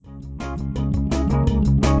I'll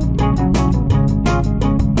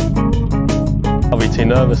be too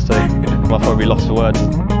nervous to. I'll probably be lost for words.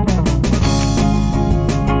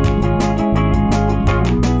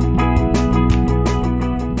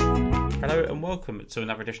 Hello and welcome to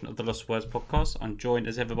another edition of the Lost Words podcast. I'm joined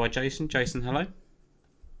as ever by Jason. Jason, hello.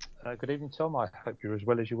 Good evening, Tom. I hope you're as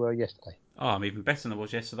well as you were yesterday. Oh, I'm even better than I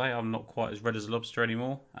was yesterday. I'm not quite as red as a lobster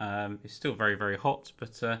anymore. It's still very, very hot,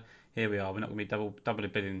 but here we are. We're not going to be double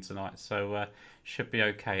bidding tonight, so should be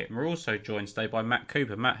okay. And we're also joined today by Matt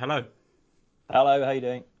Cooper. Matt, hello. Hello, how you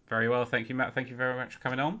doing? Very well, thank you, Matt. Thank you very much for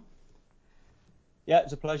coming on. Yeah,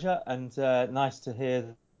 it's a pleasure, and nice to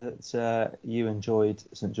hear that you enjoyed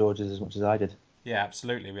St George's as much as I did. Yeah,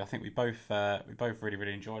 absolutely. I think we both really,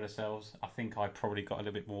 really enjoyed ourselves. I think I probably got a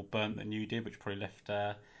little bit more burnt than you did, which probably left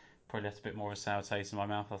a bit more of a sour taste in my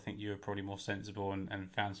mouth. I think you were probably more sensible and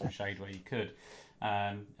found some shade where you could.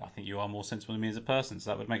 I think you are more sensible than me as a person, so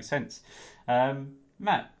that would make sense.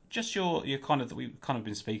 Matt, just your kind of we've kind of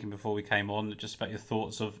been speaking before we came on, just about your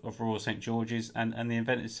thoughts of Royal St George's and the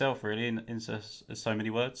event itself, really, in so many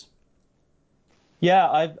words. Yeah,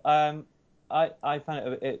 I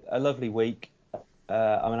found it a lovely week.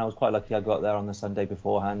 I mean, I was quite lucky. I got there on the Sunday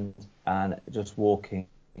beforehand, and just walking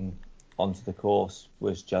onto the course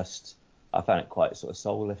was just. I found it quite sort of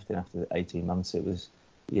soul lifting after 18 months. It was,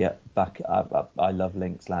 yeah, back. I love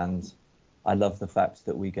Linksland. I love the fact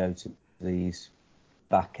that we go to these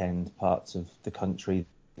back end parts of the country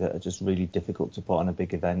that are just really difficult to put on a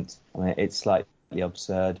big event. I mean, it's slightly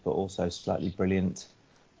absurd, but also slightly brilliant.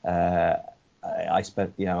 I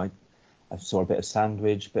spent, I saw a bit of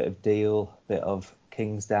Sandwich, bit of Deal, bit of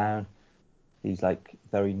Kingsdown, these like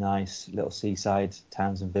very nice little seaside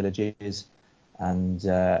towns and villages. And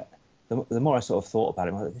the more I sort of thought about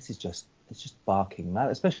it, I'm like, it's just barking mad,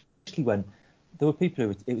 especially when there were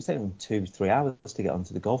people it was taking them 2-3 hours to get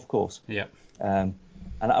onto the golf course. Yeah. And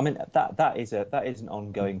I mean that is an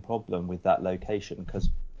ongoing problem with that location, because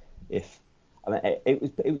it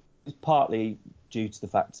was partly due to the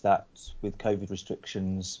fact that with COVID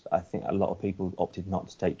restrictions, I think a lot of people opted not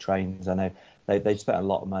to take trains. I know they spent a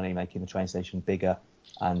lot of money making the train station bigger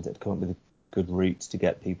and had come up with a good route to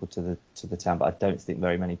get people to the town, but I don't think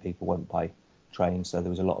very many people went by train, so there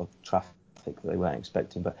was a lot of traffic that they weren't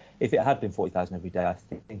expecting. But if it had been 40,000 every day, I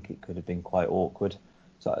think it could have been quite awkward.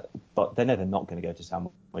 So, but they're never not going to go to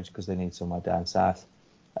Sandwich because they need somewhere down south.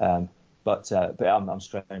 But I'm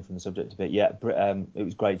straying from the subject a bit. Yeah, it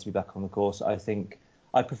was great to be back on the course. I think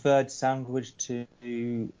I preferred Sandwich to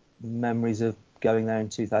memories of going there in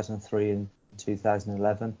 2003 and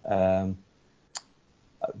 2011. I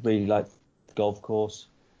really liked the golf course.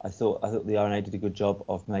 I thought the R&A did a good job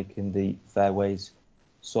of making the fairways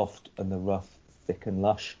soft and the rough thick and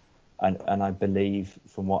lush. And I believe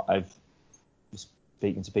from what I've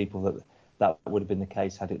speaking to people that would have been the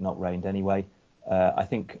case had it not rained anyway. I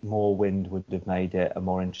think more wind would have made it a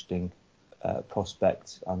more interesting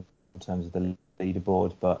prospect in terms of the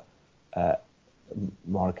leaderboard, but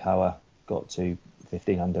Morikawa got to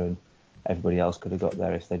 15 under, and everybody else could have got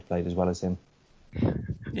there if they'd played as well as him.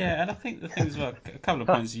 Yeah, and I think the thing as well, a couple of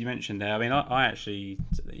points you mentioned there. I mean, I actually,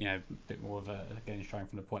 a bit more of again, straying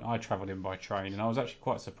from the point, I travelled in by train, and I was actually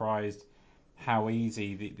quite surprised how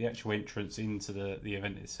easy the actual entrance into the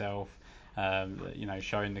event itself,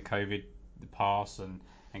 showing the COVID pass and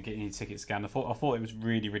getting your tickets scanned. I thought it was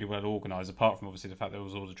really, really well organised, apart from obviously the fact there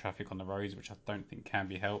was all the traffic on the roads, which I don't think can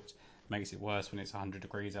be helped. Makes it worse when it's 100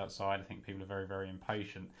 degrees outside. I think people are very, very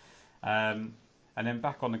impatient. And then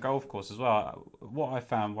back on the golf course as well, what I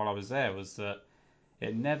found while I was there was that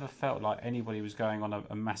it never felt like anybody was going on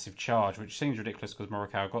a massive charge, which seems ridiculous because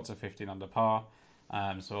Morikawa got to 15 under par,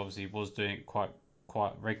 so obviously he was doing it quite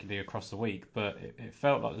regularly across the week, but it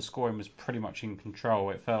felt like the scoring was pretty much in control.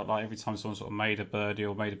 It felt like every time someone sort of made a birdie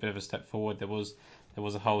or made a bit of a step forward, there was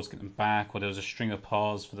a hole to get them back, or there was a string of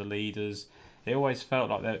pars for the leaders. It always felt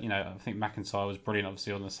like that. I think McIntyre was brilliant,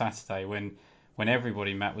 obviously on the Saturday when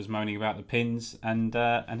everybody, Matt, was moaning about the pins, and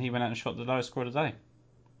he went out and shot the lowest score of the day.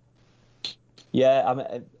 Yeah, I mean,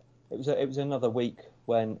 it was another week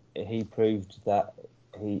when he proved that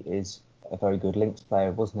he is a very good links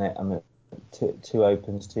player, wasn't it? I mean, two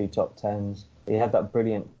opens, 2 top tens. He had that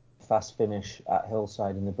brilliant fast finish at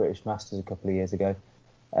Hillside in the British Masters a couple of years ago.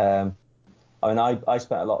 I mean, I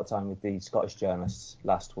spent a lot of time with the Scottish journalists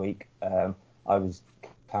last week. I was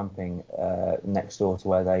camping next door to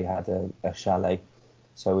where they had a chalet,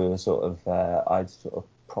 so we were I'd sort of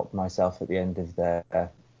propped myself at the end of their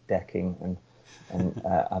decking and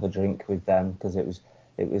have a drink with them, because it was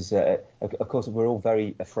of course we're all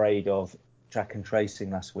very afraid of track and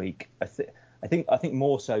tracing last week. I think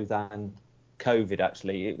more so than COVID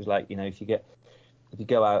actually. It was like, if you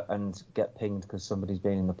go out and get pinged because somebody's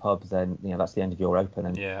been in the pub, then that's the end of your Open.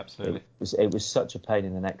 And yeah, absolutely. It was such a pain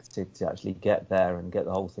in the neck to actually get there and get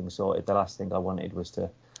the whole thing sorted. The last thing I wanted was to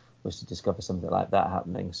discover something like that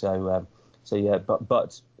happening. So yeah,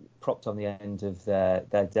 but propped on the end of their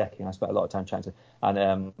decking, I spent a lot of time chatting to,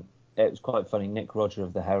 and it was quite funny. Nick Roger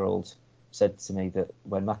of the Herald said to me that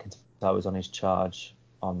when McIntyre was on his charge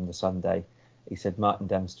on the Sunday, he said Martin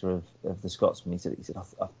Dempster of the Scotsman. He said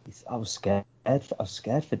I was scared. I was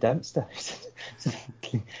scared for Dempster. He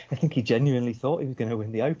said, I think he genuinely thought he was going to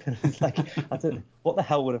win the Open. It's like, I don't know what the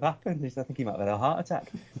hell would have happened. I think he might have had a heart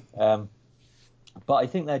attack. But I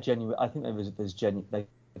think they're genuine. I think they've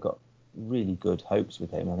got really good hopes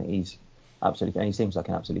with him. I think he's absolutely, and he seems like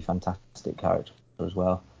an absolutely fantastic character as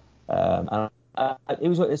well. And it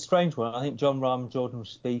was a strange one. I think John Rahm, Jordan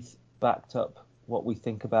Spieth backed up what we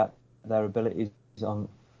think about their abilities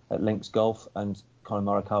at links golf, and Colin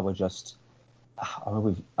Morikawa just.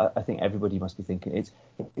 I think everybody must be thinking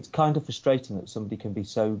it's kind of frustrating that somebody can be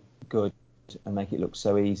so good and make it look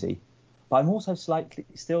so easy. But I'm also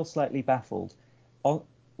still slightly baffled.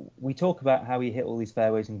 We talk about how he hit all these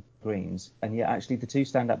fairways and greens, and yet actually the two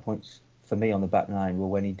stand-up points for me on the back nine were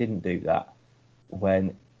when he didn't do that,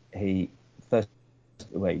 when he first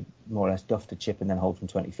more or less duffed a chip and then holed from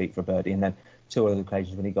 20 feet for a birdie, and then two other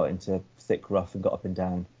occasions when he got into thick rough and got up and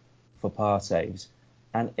down for par saves.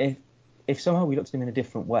 And if somehow we looked at him in a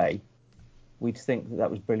different way, we'd think that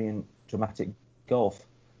was brilliant, dramatic golf.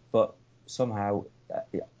 But somehow,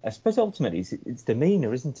 I suppose ultimately it's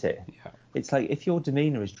demeanour, isn't it? Yeah. It's like if your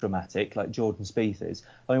demeanour is dramatic, like Jordan Spieth is.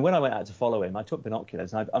 I mean, when I went out to follow him, I took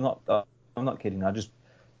binoculars, and I'm not kidding. I just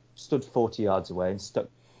stood 40 yards away and stuck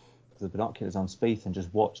the binoculars on Spieth and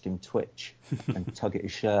just watched him twitch and tug at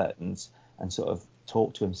his shirt and sort of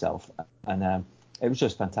talk to himself. And it was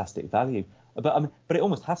just fantastic value. But it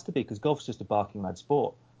almost has to be, because golf's just a barking mad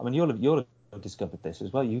sport. I mean, you'll have discovered this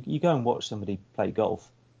as well. You go and watch somebody play golf,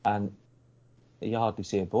 and you hardly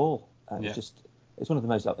see a ball. And Yeah. it's one of the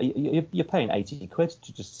most. You're paying 80 quid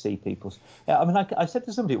to just see people. Yeah, I mean, I said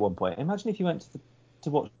to somebody at one point, imagine if you went to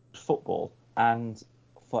watch football, and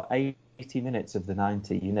for 80 minutes of the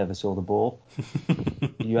 90, you never saw the ball.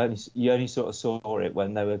 you only sort of saw it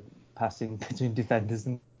when they were passing between defenders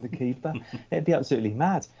and the keeper. It'd be absolutely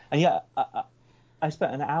mad. And yet, I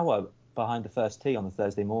spent an hour behind the first tee on the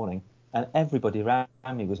Thursday morning, and everybody around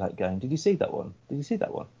me was like going, "Did you see that one? Did you see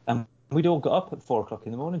that one?" And we'd all got up at 4:00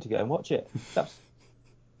 in the morning to go and watch it. It's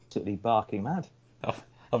absolutely barking mad.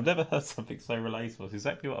 I've never heard something so relatable. It's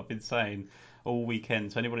exactly what I've been saying all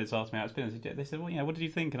weekend. So anybody that's asked me how it's been, they said, "Well, what did you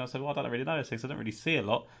think?" And I said, "Well, I don't really know. I don't really see a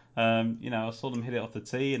lot. I saw them hit it off the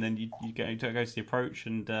tee, and then you go to the approach,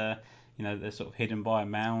 and they're sort of hidden by a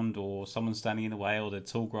mound, or someone's standing in the way, or the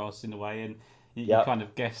tall grass in the way, and you kind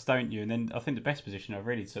of guess, don't you? And then I think the best position I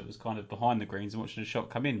really took was kind of behind the greens and watching the shot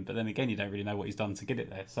come in. But then again, you don't really know what he's done to get it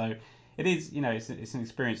there. So it is, it's an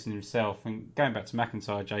experience in himself. And going back to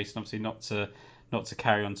McIntyre, Jason, obviously not to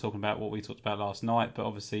carry on talking about what we talked about last night, but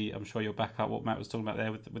obviously I'm sure you'll back up what Matt was talking about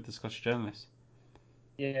there with the Scottish journalist.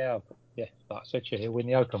 Yeah, like I said, he'll win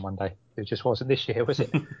the Open one day. It just wasn't this year, was it?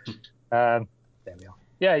 There we are.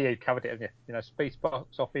 Yeah, you covered it, haven't you? Spieth's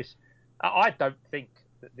box office. I don't think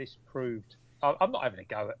that this proved. I'm not having a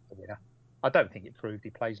go at the winner. I don't think it proved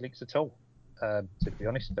he plays links at all, to be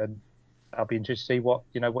honest. And I'll be interested to see what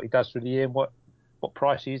he does through the year and what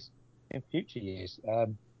price he is in future years.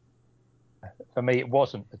 For me, it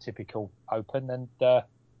wasn't a typical Open, and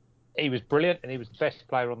he was brilliant, and he was the best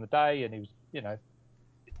player on the day, and he was,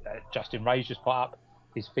 Justin Ray's just put up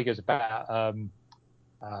his figures about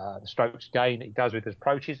the strokes gain that he does with his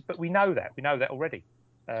approaches, but we know that already,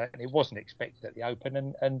 and it wasn't expected at the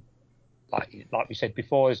Open, and like we said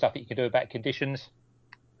before, there's stuff that you can do about conditions.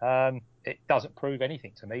 It doesn't prove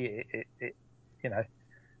anything to me. It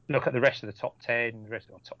look at the rest of the top 10, the rest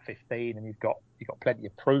of the top 15, and you've got plenty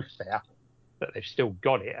of proof there that they've still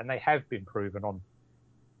got it, and they have been proven on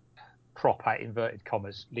proper inverted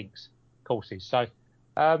commas links courses. So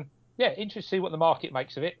interesting to see what the market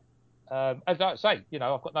makes of it. As I say,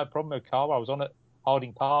 I've got no problem with Carl. I was on at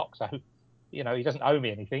Harding Park, so he doesn't owe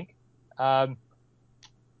me anything.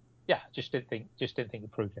 Just didn't think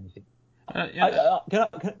it proved anything.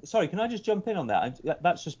 Can I just jump in on that?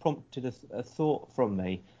 That's just prompted a thought from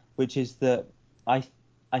me, which is that I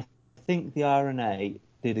think the R&A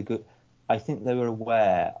did a good. I think they were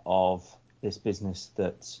aware of this business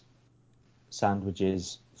that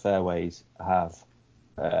sandwiches, fairways have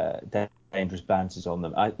dangerous bounces on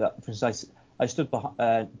them. For instance, I stood by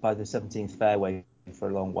the 17th fairway for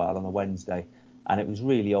a long while on a Wednesday, and it was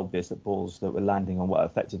really obvious that balls that were landing on what are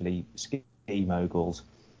effectively skid moguls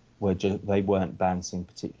they weren't bouncing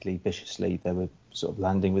particularly viciously. They were sort of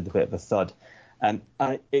landing with a bit of a thud. And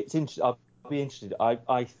it's interesting. I'll be interested.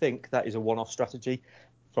 I think that is a one-off strategy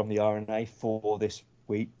from the R&A for this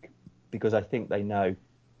week, because I think they know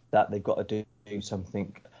that they've got to do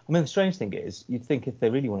something. I mean, the strange thing is, you'd think if they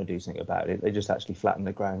really want to do something about it, they just actually flatten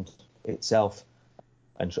the ground itself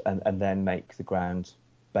and then make the ground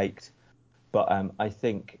baked. But I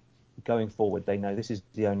think going forward, they know this is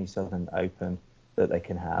the only Southern Open that they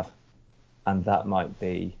can have, and that might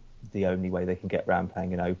be the only way they can get round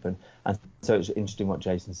playing an Open. And so it's interesting what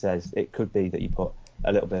Jason says. It could be that you put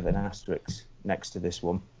a little bit of an asterisk next to this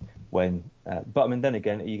one but I mean, then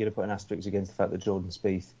again, are you going to put an asterisk against the fact that Jordan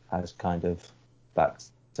Spieth has kind of backed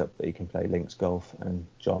up that he can play links golf, and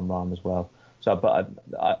Jon Rahm as well? So, but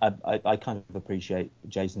I kind of appreciate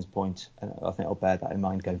Jason's point, and I think I'll bear that in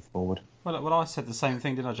mind going forward. Well, I said the same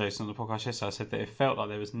thing, didn't I, Jason, on the podcast yesterday? I said that it felt like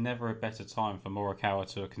there was never a better time for Morikawa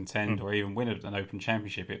to contend or even win an Open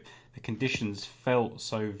Championship. The conditions felt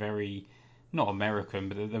so very, not American,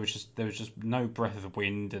 but there was just no breath of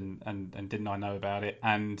wind, and didn't I know about it?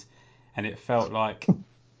 And it felt like,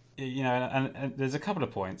 and there's a couple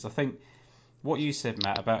of points. I think what you said,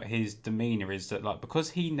 Matt, about his demeanour is that, like,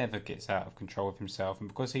 because he never gets out of control of himself, and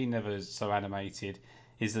because he never is so animated,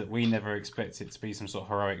 is that we never expect it to be some sort of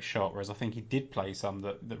heroic shot. Whereas I think he did play some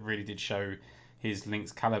that really did show his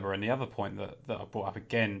links calibre. And the other point that I brought up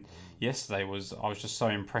again yesterday was I was just so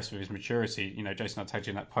impressed with his maturity. Jason, I tagged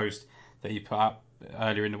you in that post that he put up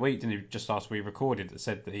earlier in the week, didn't he, just after we recorded, that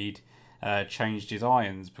said that he'd changed his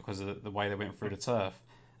irons because of the way they went through the turf.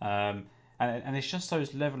 And it's just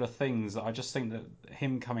those level of things that I just think that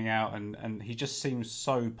him coming out and he just seems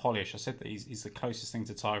so polished. I said that he's the closest thing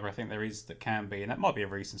to Tiger I think there is that can be, and that might be a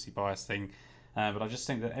recency bias thing, but I just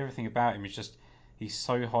think that everything about him is just, he's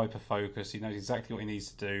so hyper focused. He knows exactly what he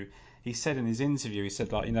needs to do. He said in his interview, he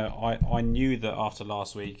said, like, I knew that after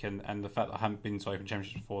last week and the fact that I hadn't been to Open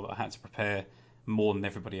Championships before, that I had to prepare more than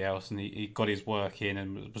everybody else, and he got his work in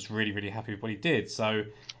and was really, really happy with what he did. So,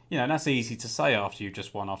 and that's easy to say after you've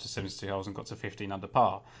just won after 72 holes and got to 15 under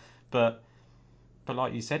par. But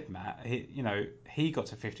like you said, Matt, he got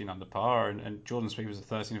to 15 under par, and Jordan Spieth was at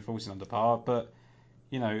 13 and 14 under par, but,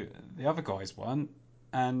 the other guys weren't.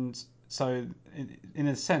 And so, in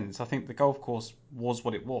a sense, I think the golf course was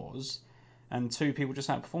what it was, and two people just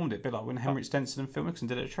outperformed it, a bit like when Henrik Stenson and Phil Mickelson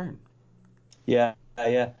did it at Troon. Yeah.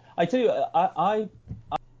 I do.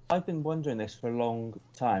 I've been wondering this for a long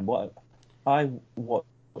time. I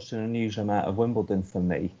watched an unusual amount of Wimbledon for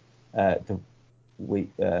me the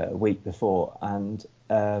week before, and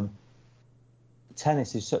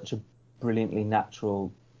tennis is such a brilliantly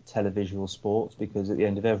natural televisual sport, because at the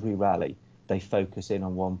end of every rally they focus in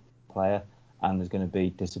on one player, and there's going to be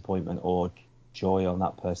disappointment or joy on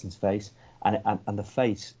that person's face, and the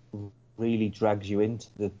face really drags you into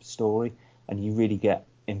the story, and you really get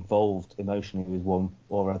involved emotionally with one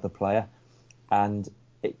or other player. And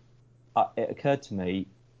it occurred to me,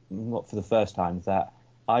 not for the first time, that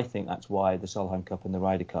I think that's why the Solheim Cup and the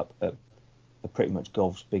Ryder Cup are pretty much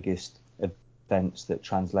golf's biggest events that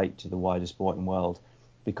translate to the wider sporting world,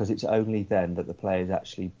 because it's only then that the players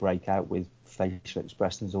actually break out with facial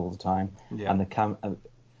expressions all the time. Yeah.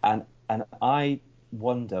 And I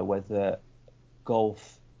wonder whether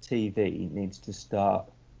golf TV needs to start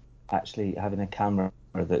actually having a camera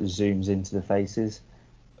that zooms into the faces,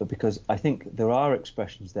 because I think there are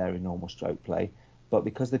expressions there in normal stroke play, but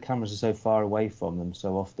because the cameras are so far away from them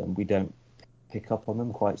so often, we don't pick up on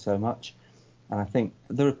them quite so much. And I think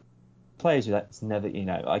there are players who that's never,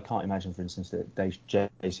 I can't imagine, for instance, that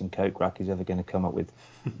Jason Kokrak is ever going to come up with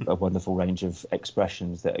a wonderful range of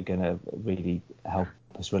expressions that are going to really help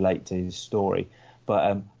us relate to his story.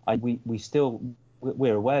 But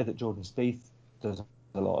we're aware that Jordan Spieth does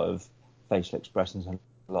a lot of facial expressions and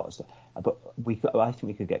a lot of stuff, but I think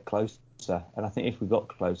we could get closer, and I think if we got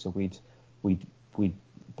closer, we'd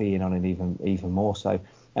be in on it even more so.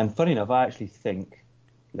 And funny enough, I actually think,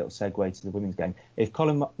 little segue to the women's game, if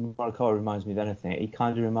Colin Morikawa reminds me of anything, he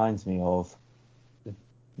kind of reminds me of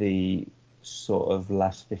the sort of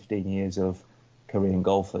last 15 years of Korean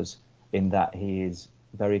golfers, in that he is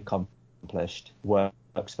very accomplished,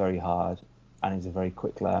 works very hard, and is a very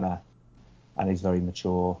quick learner, and is very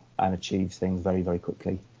mature and achieves things very, very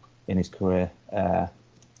quickly in his career.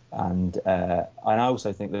 And I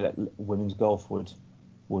also think that women's golf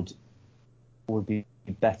would be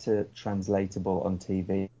better translatable on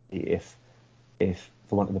TV if,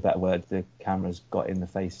 for want of a better word, the cameras got in the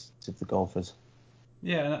face of the golfers.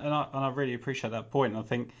 Yeah, and I really appreciate that point. I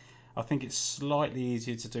think I think it's slightly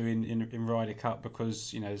easier to do in Ryder Cup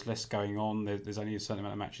because there's less going on. There's only a certain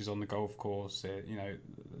amount of matches on the golf course.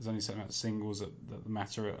 There's only a certain amount of singles that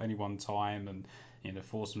matter at any one time, and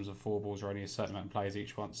foursomes and four balls are only a certain amount of players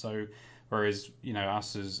each one. So whereas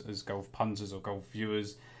us as golf punters or golf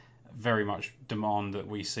viewers very much demand that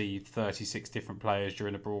we see 36 different players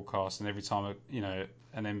during a broadcast, and every time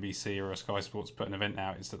an NBC or a Sky Sports put an event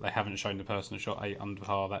out, it's that they haven't shown the person who shot 8 under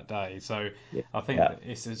par that day. So I think that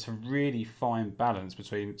it's a really fine balance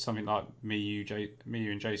between something like me, you,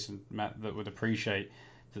 and Jason, Matt, that would appreciate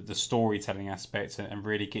the storytelling aspect and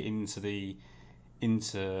really get into the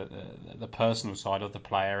personal side of the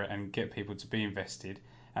player and get people to be invested,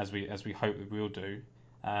 as we hope that we'll do.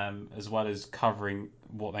 As well as covering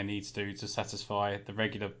what they need to do to satisfy the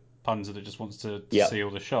regular punter that just wants to see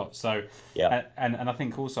all the shots. So, and I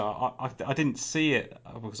think also I didn't see it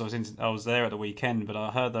because I was there at the weekend, but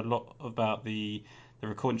I heard a lot about the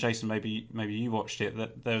recording. Jason, maybe you watched it.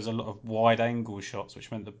 That there was a lot of wide angle shots,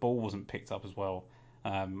 which meant the ball wasn't picked up as well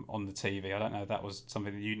on the TV. I don't know if that was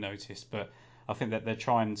something that you noticed, but I think that they're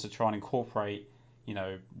trying and incorporate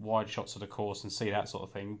wide shots of the course and see that sort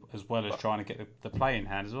of thing, as well as trying to get the play in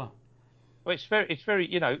hand as well. Well, it's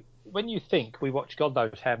very, when you think we watch God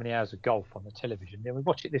knows how many hours of golf on the television, then we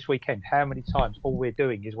watch it this weekend. How many times all we're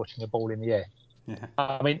doing is watching a ball in the air? Yeah.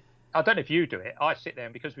 I mean, I don't know if you do it. I sit there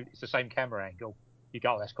and because it's the same camera angle, you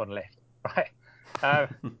go, oh, that's gone left, right?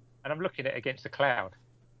 And I'm looking at it against the cloud,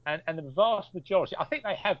 and the vast majority, I think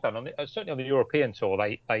they have done certainly on the European tour,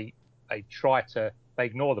 they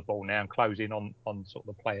ignore the ball now and close in on sort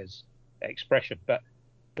of the player's expression. But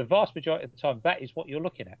the vast majority of the time, that is what you're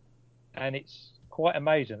looking at. And it's quite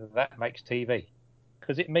amazing that makes TV,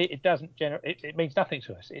 because it doesn't generate, it means nothing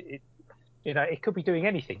to us. It could be doing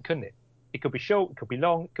anything, couldn't it? It could be short, it could be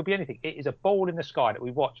long, it could be anything. It is a ball in the sky that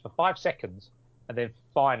we watch for 5 seconds and then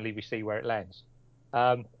finally we see where it lands.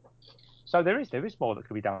 So there is more that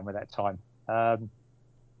could be done with that time.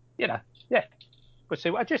 We'll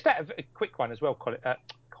see. Just a quick one as well,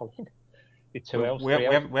 Colin. With 2 L's. We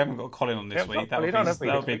haven't got Colin on this week. That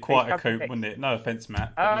would be quite a coup, wouldn't it? No offence,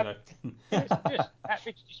 Matt.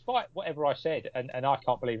 Despite whatever I said, and I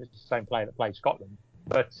can't believe it's the same player that played Scotland,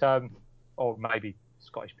 but or maybe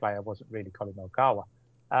Scottish player wasn't really Colin Morikawa.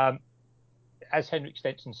 As Henrik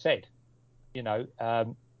Stenson said,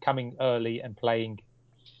 coming early and playing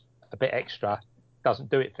a bit extra doesn't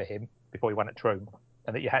do it for him before he won at Troon,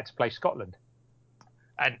 and that you had to play Scotland.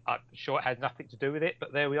 And I'm sure it had nothing to do with it,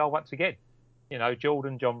 but there we are once again.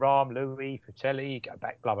 Jordan, John Rahm, Louis, Fratelli, go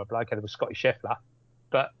back, blah, blah, blah. Okay, there was Scotty Scheffler.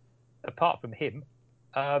 But apart from him,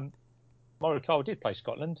 Morikawa did play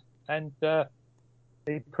Scotland, and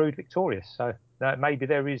he proved victorious. So maybe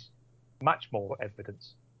there is much more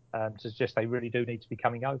evidence to suggest they really do need to be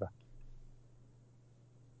coming over.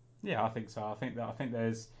 Yeah, I think so. I think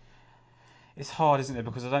it's hard, isn't it?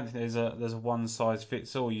 Because I don't think there's a one size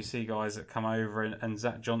fits all. You see guys that come over, and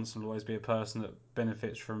Zach Johnson will always be a person that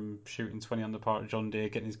benefits from shooting 20 under par at John Deere,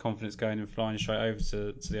 getting his confidence going and flying straight over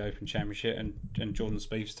to the Open Championship. And Jordan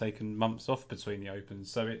Spieth's taken months off between the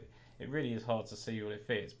Opens, so it really is hard to see what it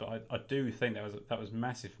fits. But I do think that was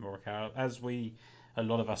massive for Morikawa. A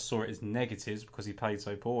lot of us saw it as negatives because he played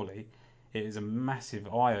so poorly. It is a massive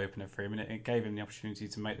eye-opener for him, and it gave him the opportunity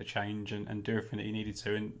to make the change and do everything that he needed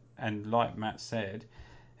to. And like Matt said,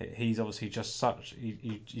 he's obviously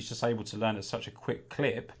he's just able to learn at such a quick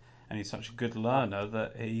clip, and he's such a good learner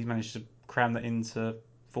that he managed to cram that into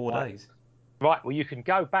 4 days. Right, well, you can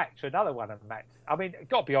go back to another one of Matt. I mean,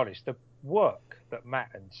 got to be honest, the work that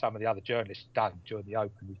Matt and some of the other journalists done during the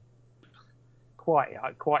Open is quite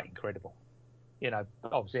incredible.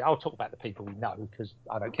 Obviously, I'll talk about the people we know because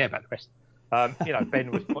I don't care about the rest.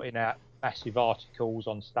 Ben was putting out massive articles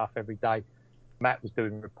on stuff every day. Matt was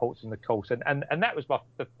doing reports on the course, and that was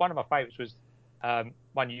one of my favourites was the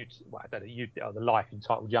Life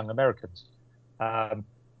entitled Young Americans, and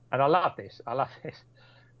I love this.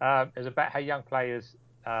 It's about how young players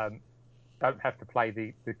don't have to play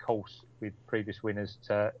the course with previous winners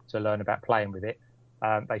to learn about playing with it.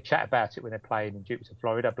 They chat about it when they're playing in Jupiter,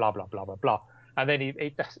 Florida, blah blah blah blah blah, and then he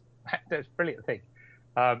does that's a brilliant thing.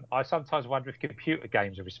 I sometimes wonder if computer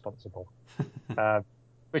games are responsible.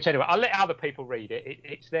 Which anyway, I'll let other people read it.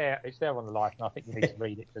 It's there on the Life, and I think you need to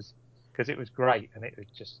read it because it was great and it was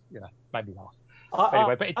just made me laugh.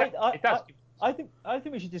 Anyway, but it does. I think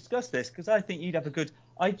we should discuss this because I think you'd have a good.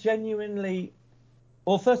 I genuinely.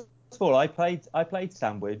 Well, first of all, I played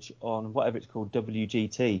Sandwich on whatever it's called,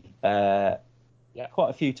 WGT, quite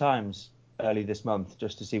a few times early this month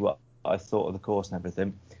just to see what I thought of the course and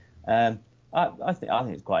everything. I think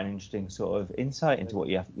it's quite an interesting sort of insight into what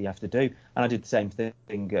you have to do. And I did the same thing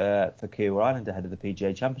for Kiawah Island ahead of the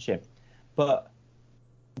PGA Championship. But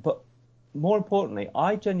more importantly,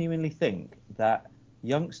 I genuinely think that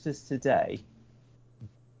youngsters today,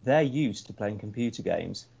 they're used to playing computer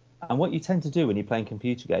games. And what you tend to do when you're playing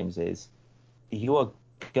computer games is you are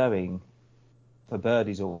going for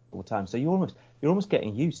birdies all the time. So you're almost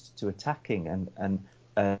getting used to attacking and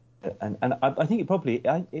I think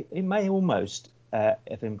it may almost have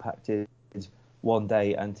impacted one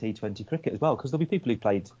day and T20 cricket as well, because there'll be people who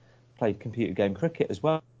played computer game cricket as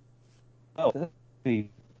well. They'll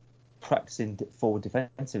be practicing forward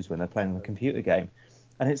defensives when they're playing a computer game,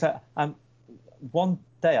 and it's like one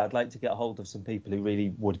day I'd like to get a hold of some people who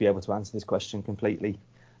really would be able to answer this question completely,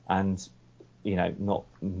 and not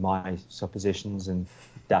my suppositions and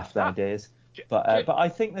daft ideas, but I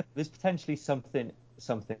think that there's potentially something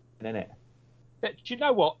in it. Do you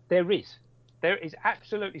know what? There is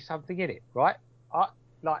absolutely something in it, right? I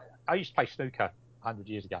used to play snooker 100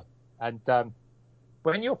 years ago, and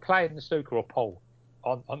when you're playing the snooker or pool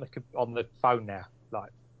on the phone now, like,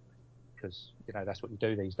 because that's what you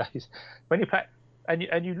do these days. When you play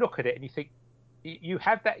and you look at it and you think you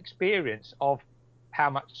have that experience of how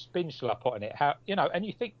much spin shall I put in it, and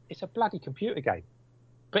you think it's a bloody computer game,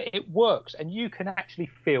 but it works and you can actually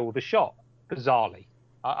feel the shot. Bizarrely,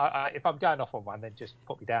 if I'm going off on one, then just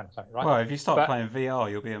put me down or something, right? Well, if you start playing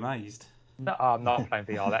VR, you'll be amazed. No, I'm not playing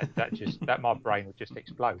VR. That my brain would just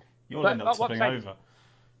explode. You'll end up tipping over.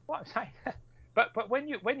 What I'm saying, but when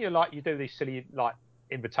you like, you do these silly like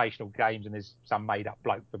invitational games and there's some made up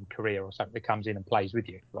bloke from Korea or something that comes in and plays with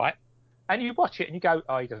you, right? And you watch it and you go,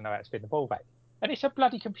 oh, he doesn't know how to spin the ball back, and it's a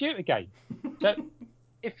bloody computer game. So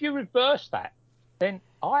if you reverse that, then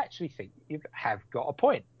I actually think you have got a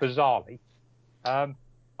point. Bizarrely, I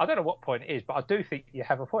don't know what point it is, but I do think you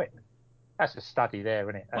have a point. That's a study there,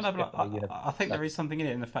 isn't it? I think there is something in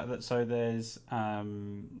it, in the fact that there's a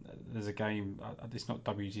game. It's not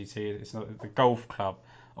WGT. It's not the golf club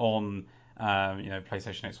on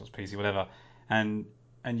PlayStation, Xbox, PC, whatever, and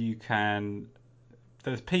you can.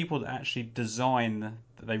 There's people that actually design.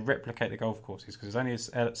 They replicate the golf courses, because there's only a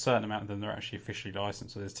certain amount of them that are actually officially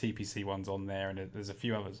licensed. So there's TPC ones on there, and there's a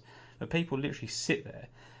few others. But people literally sit there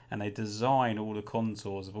and they design all the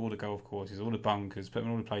contours of all the golf courses, all the bunkers, put them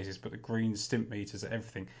in all the places, put the green stimp meters,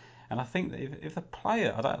 everything. And I think that if the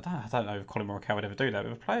player, I don't know if Colin Morikawa would ever do that,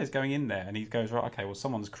 but if a player's going in there and he goes, right, okay, well,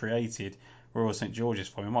 someone's created Royal St George's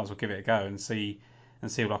for me, I might as well give it a go and see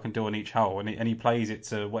what I can do on each hole. And he plays it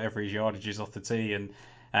to whatever his yardage is off the tee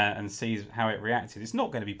and sees how it reacted. It's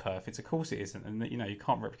not going to be perfect, of course it isn't, and you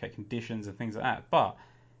can't replicate conditions and things like that, but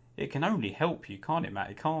it can only help you, can't it, Matt?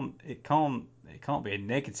 It can't be a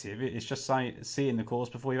negative. It's just seeing the course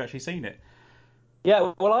before you've actually seen it.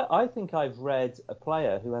 Yeah, well, I think I've read a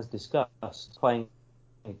player who has discussed playing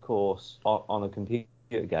a course on a computer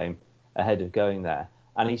game ahead of going there,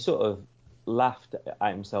 and he sort of laughed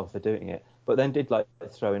at himself for doing it, but then did like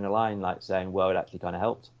throw in a line like saying, well, it actually kind of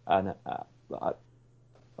helped, and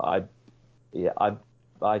I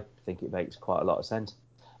think it makes quite a lot of sense.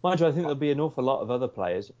 Mind you, I think there'll be an awful lot of other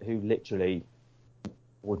players who literally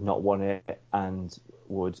would not want it and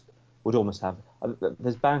would almost have.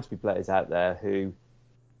 There's bound to be players out there who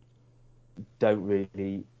don't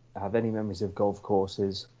really have any memories of golf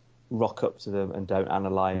courses, rock up to them and don't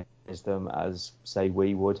analyse them as, say,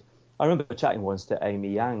 we would. I remember chatting once to Amy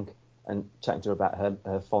Yang and chatting to her about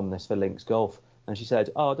her fondness for links golf, and she said,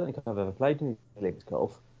 "Oh, I don't think I've ever played any links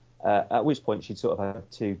golf." At which point she'd sort of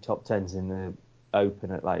had 2 top 10s in the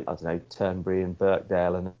Open at, like, I don't know, Turnberry and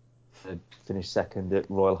Birkdale, and finished second at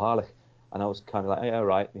Royal Harlech, and I was kind of like, "Yeah, all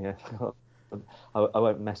right, yeah." I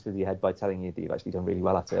won't mess with your head by telling you that you've actually done really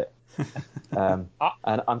well at it. And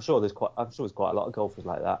I'm sure there's quite a lot of golfers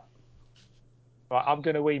like that. Right, I'm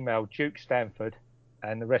going to email Duke Stanford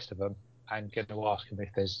and the rest of them and going to ask them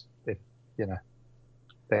if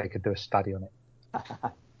they could do a study on it.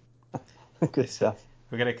 Good stuff.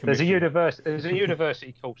 We're going to There's a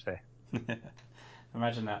university course there.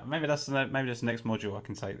 Imagine that. Maybe that's the next module I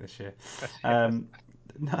can take this year.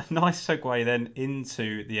 Nice segue then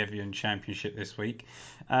into the Evian Championship this week.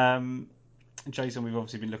 Jason, we've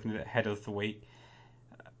obviously been looking at it ahead of the week.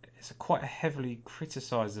 It's quite a heavily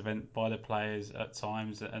criticised event by the players at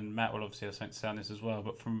times, and Matt will obviously have something to say on this as well.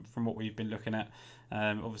 But from what we've been looking at,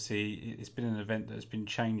 obviously it's been an event that's been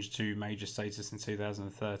changed to major status in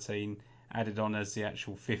 2013, added on as the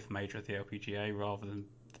actual 5th major of the LPGA rather than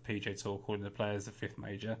the PGA Tour calling the players the 5th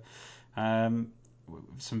major.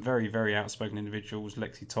 some very, very outspoken individuals.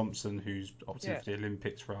 Lexi Thompson, who's opting Yeah. for the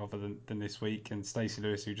Olympics rather than this week, and Stacey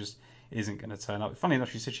Lewis, who just isn't going to turn up. Funny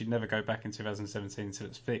enough, she said she'd never go back in 2017 until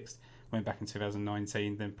it's fixed. Went back in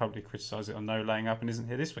 2019, then publicly criticised it on no laying up, and isn't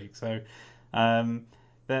here this week. So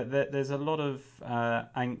there's a lot of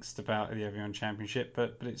angst about the Evian Championship,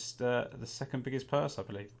 but it's the second biggest purse, I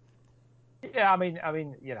believe. Yeah, I mean,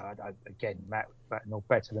 again, Matt knows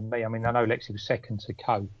better than me. I mean, I know Lexi was second to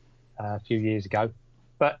Co a few years ago,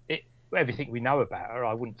 but everything we know about her,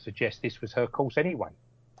 I wouldn't suggest this was her course anyway.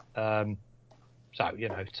 So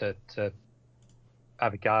to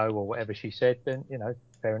have a go or whatever she said, then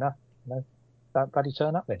fair enough. Don't bloody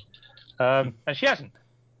turn up then. And she hasn't.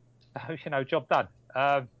 Job done.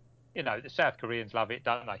 The South Koreans love it,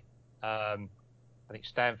 don't they? I think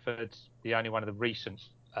Stanford's the only one of the recent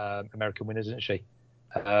American winners, isn't she?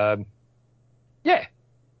 Yeah. I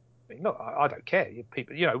mean, look, I don't care.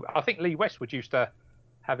 People, I think Lee Westwood used to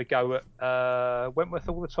have a go at Wentworth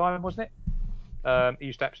all the time, wasn't it? He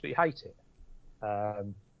used to absolutely hate it.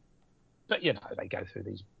 But they go through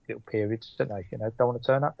these little periods, don't they? Don't want to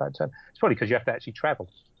turn up, don't turn. It's probably because you have to actually travel,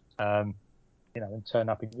 and turn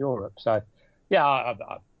up in Europe. So, yeah, I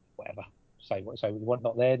whatever. Say what we want,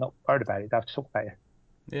 not there, not worried about it. Don't have to talk about it.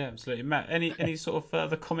 Yeah, absolutely. Matt, any sort of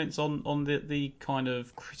further comments on the kind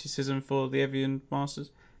of criticism for the Evian Masters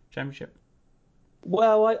Championship?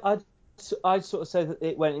 Well, I'd sort of say that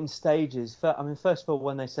it went in stages. I mean, first of all,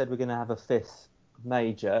 when they said we're going to have a fifth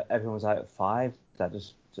major, everyone was out at 5. That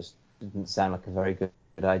just didn't sound like a very good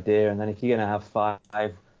idea. And then if you're going to have 5,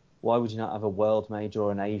 why would you not have a world major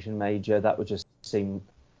or an Asian major? That would just seem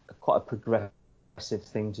quite a progressive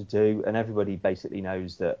thing to do. And everybody basically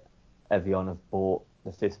knows that Evian have bought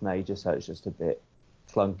the 5th major, so it's just a bit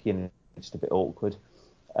clunky and just a bit awkward.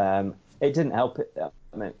 It didn't help it.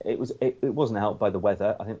 I mean, it wasn't helped by the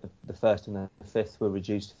weather. I think the 1st and the 5th were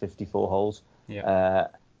reduced to 54 holes. Yeah.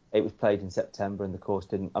 It was played in September, and the course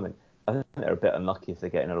didn't. I mean, I think they're a bit unlucky if they're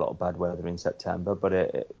getting a lot of bad weather in September, but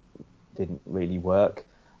it didn't really work.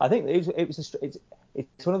 I think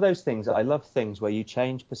it's one of those things. I love things where you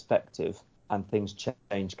change perspective and things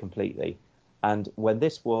change completely. And when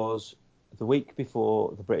this was the week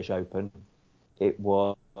before the British Open, it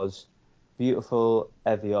was beautiful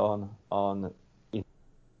Evian on,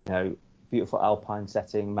 beautiful alpine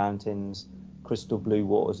setting, mountains, crystal blue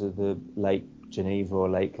waters of the Lake Geneva or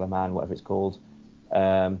Lake Leman, whatever it's called.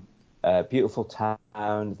 Beautiful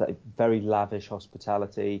town, very lavish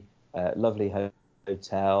hospitality, lovely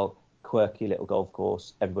hotel, quirky little golf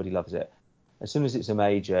course. Everybody loves it. As soon as it's a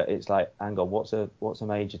major, it's like, hang on, what's a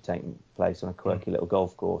major taking place on a quirky little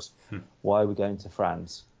golf course? Why are we going to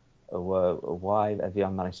France? Or why have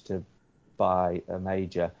Evian managed to buy a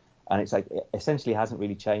major? And it's like, it essentially hasn't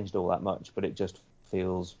really changed all that much, but it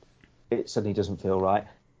suddenly doesn't feel right.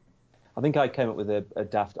 I think I came up with a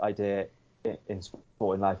daft idea in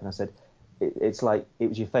Sporting Life, and I said, it's like it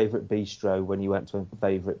was your favourite bistro when you went to a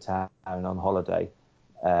favourite town on holiday,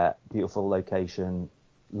 beautiful location,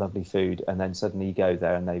 lovely food, and then suddenly you go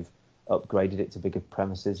there and they've upgraded it to bigger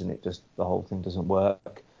premises, and the whole thing doesn't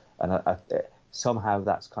work. And somehow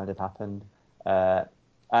that's kind of happened.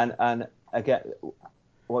 And again,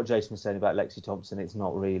 what Jason was saying about Lexi Thompson, it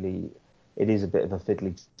is a bit of a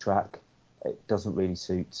fiddly track. It doesn't really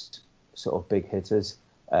suit sort of big hitters,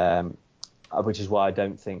 which is why I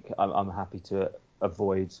don't think I'm happy to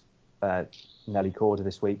avoid Nelly Corda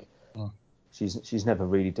this week. She's never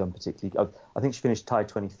really done particularly. I think she finished tied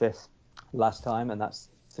 25th last time, and that's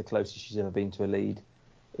the closest she's ever been to a lead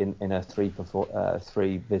in her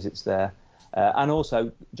 3 visits there. And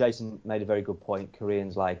also, Jason made a very good point.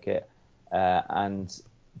 Koreans like it, and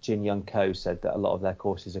Jin Young Ko said that a lot of their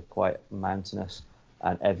courses are quite mountainous,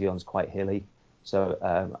 and Evian's quite hilly. So,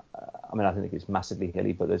 I don't think it's massively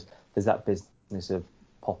hilly, but there's that business of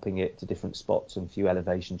popping it to different spots and a few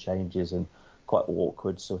elevation changes and quite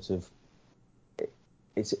awkward sort of.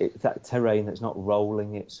 It's that terrain that's not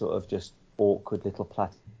rolling. It's sort of just awkward little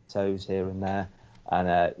plateaus here and there.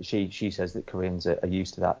 And she says that Koreans are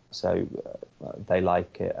used to that, so they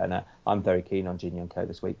like it. And I'm very keen on Jin Young Ko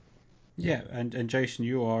this week. Yeah, and Jason,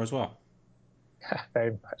 you are as well.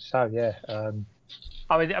 Very much so, yeah.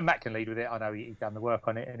 Matt can lead with it. I know he's done the work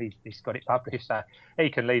on it and he's got it published, so he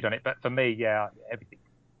can lead on it. But for me, yeah, everything.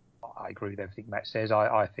 I agree with everything Matt says.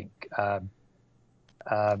 I think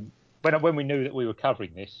when we knew that we were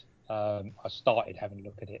covering this, I started having a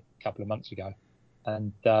look at it a couple of months ago,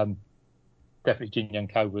 and definitely Jin Young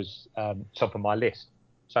Ko was top of my list.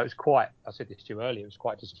 So it's I said this to you earlier, it was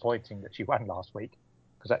quite disappointing that she won last week,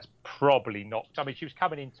 because that's probably not. She was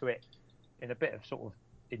coming into it in a bit of sort of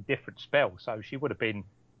indifferent spell, so she would have been,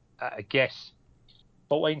 I guess,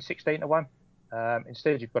 14, 16 to 1.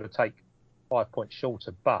 Instead, you've got to take 5 points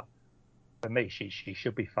shorter. But for me, she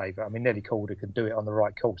should be favourite. I mean, Nelly Calder can do it on the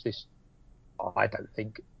right course. This, I don't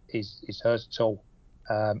think, is hers at all.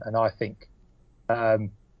 And I think, I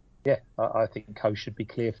think Ko should be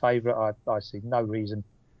clear favourite. I see no reason,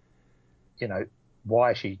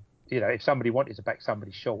 why she, if somebody wanted to back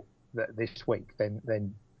somebody short this week,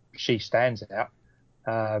 then she stands out.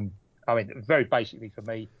 I mean, very basically for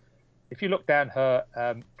me, if you look down her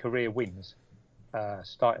career wins,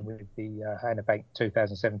 starting with the Hannah Bank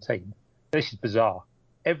 2017, this is bizarre.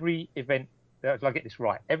 Every event, if I get this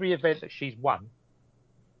right, every event that she's won,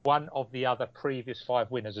 one of the other previous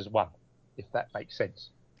 5 winners has won, if that makes sense.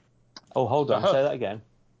 Oh, hold on, say that again.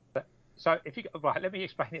 So if you right, let me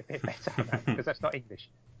explain it a bit better because that's not English.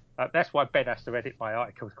 That's why Ben has to edit my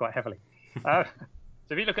articles quite heavily. So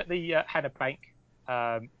if you look at the Hannah Bank,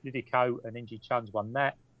 Lydia Ko and Inji Chun's won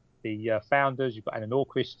that. The founders, you've got Anna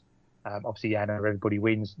Norquist. Obviously, Anna, everybody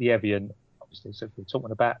wins. The Evian, obviously, so we're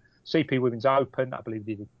talking about CP Women's Open. I believe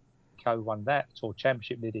Lydia Ko won that. Tour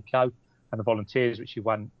Championship, Lydia Ko. And the Volunteers, which she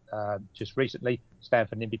won just recently.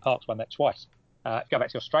 Stanford and Inby Park's won that twice. Go back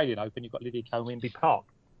to the Australian Open, you've got Lydia Ko and Inby Park.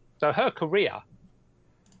 So her career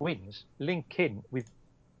wins link in with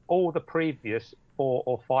all the previous 4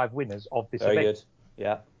 or 5 winners of this event. Very good,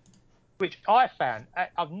 yeah. Which I found,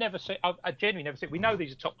 I've never seen, I genuinely never seen. We know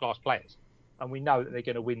these are top class players, and we know that they're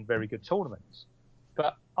going to win very good tournaments.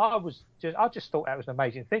 But I just thought that was an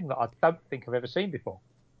amazing thing that I don't think I've ever seen before.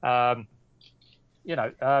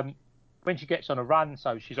 When she gets on a run,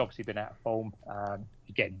 so she's obviously been out of form.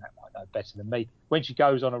 Again, that might know better than me. When she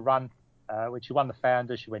goes on a run, when she won the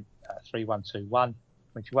Founders, she went 3-1, 2-1.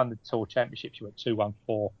 When she won the Tour Championship, she went 2-1,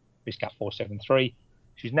 4, missed out 4-7-3.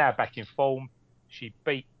 She's now back in form. She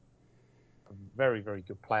beat a very, very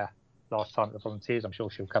good player last time at the Volunteers. I'm sure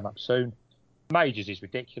she'll come up soon. Majors is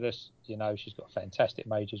ridiculous. She's got a fantastic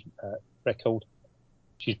Majors record.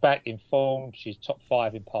 She's back in form. She's top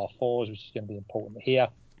 5 in par 4s, which is going to be important here.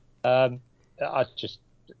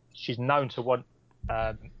 She's known to want,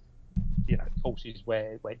 courses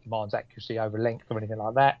where it demands accuracy over length or anything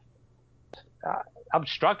like that. I'm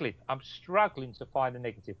struggling to find a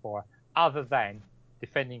negative for her, other than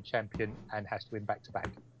defending champion and has to win back-to-back.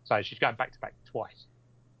 So she's going back-to-back twice.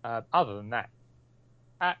 Other than that,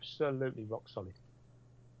 absolutely rock solid.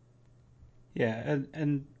 Yeah,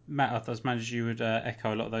 and Matt, I managed you would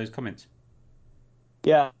echo a lot of those comments.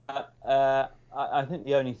 Yeah, I think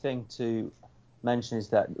the only thing to mention is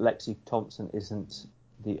that Lexi Thompson isn't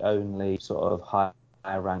the only sort of higher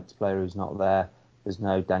ranked player who's not there. There's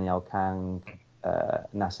no Danielle Kang,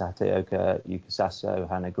 Nasa Hateoka, Yuka Sasso,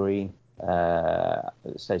 Hannah Green.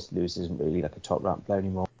 Stacey Lewis isn't really like a top ranked player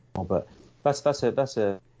anymore, but that's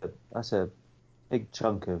a big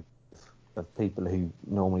chunk of people who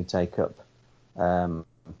normally take up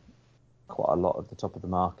quite a lot of the top of the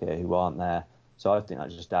market who aren't there. So I think that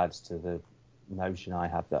just adds to the notion I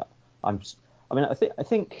have that I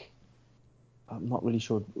think I'm not really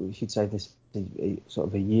sure if you'd say this sort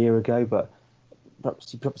of a year ago, but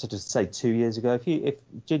perhaps you probably should say 2 years ago. If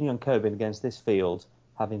Jin Young Ko had been against this field,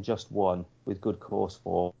 having just won with good course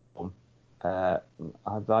form, I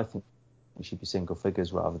think we should be single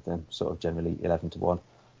figures rather than sort of generally 11 to 1.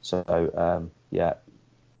 So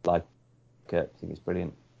I think it's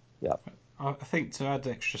brilliant. Yeah. I think to add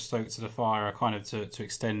extra stoke to the fire, kind of to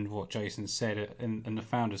extend what Jason said, and the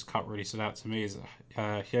Founders Cup really stood out to me is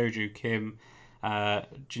Hyoju Kim,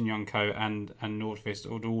 Jin Young Ko and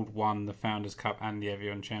Nordqvist had all won the Founders Cup and the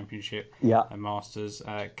Evian Championship and Masters.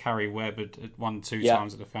 Carrie Webb had won 2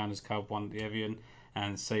 times at the Founders Cup, won the Evian,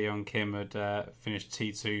 and Se-Young Kim had finished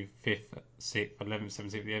T2 5th, 6th, 11th,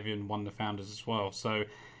 17th at the Evian, won the Founders as well. So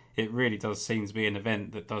it really does seem to be an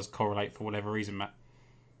event that does correlate for whatever reason, Matt.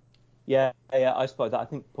 Yeah, I suppose that. I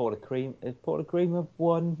think Paula Cream have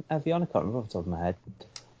won Evian. I can't remember off the top of my head.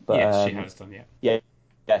 But, yes, she has done, yeah.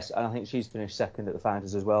 Yes, and I think she's finished second at the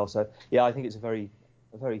Founders as well. So yeah, I think it's a very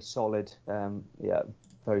solid,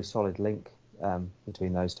 very solid link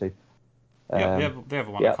between those two. The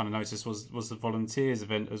other one I kind of noticed was the Volunteers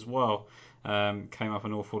event as well. Came up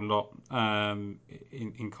an awful lot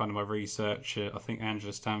in kind of my research. I think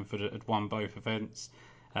Angela Stanford had won both events.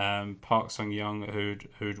 Park Sung Young,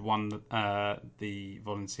 who'd won the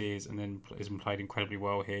Volunteers and then has been played incredibly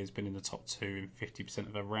well here, has been in the top 2 in 50%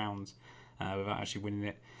 of her rounds without actually winning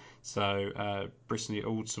it. So Brittany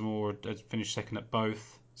Altamore had finished second at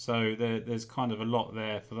both. So there's kind of a lot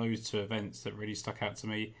there for those 2 events that really stuck out to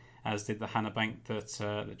me, as did the Hannah Bank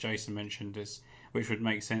that Jason mentioned, which would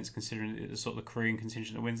make sense considering it's sort of the Korean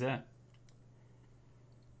contingent that wins there.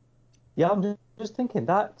 Yeah, I'm just thinking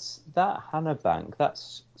that Hannah Bank,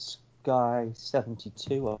 that's Sky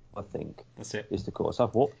 72, I think, That's it. is the course.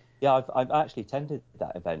 I've actually attended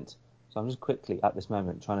that event, so I'm just quickly at this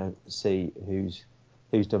moment trying to see who's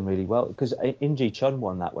done really well, because Inji Chun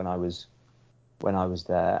won that when I was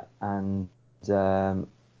there, and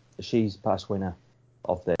she's past winner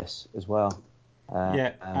of this as well.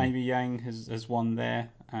 Yeah, Amy Yang has won there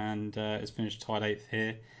and has finished tied 8th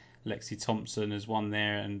here. Lexi Thompson has won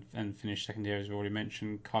there and finished second here, as we already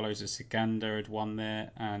mentioned. Carlosa Siganda had won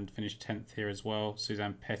there and finished 10th here as well.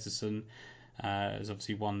 Suzanne Petterson has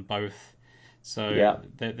obviously won both. So Yeah,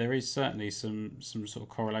 there is certainly some sort of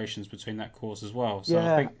correlations between that course as well. So I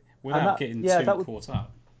yeah, think and without getting too caught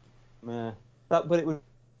up. but it would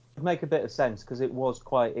make a bit of sense because it was.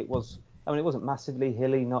 I mean, it wasn't massively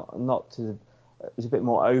hilly, not to. It was a bit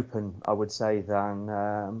more open, I would say,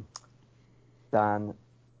 than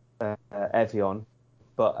Evian,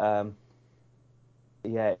 but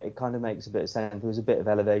yeah, it kind of makes a bit of sense. There was a bit of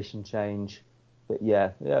elevation change, but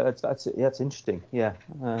yeah, that's interesting. Yeah,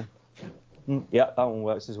 yeah, that one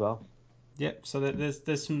works as well. Yep. So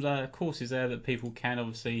there's some courses there that people can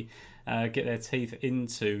obviously get their teeth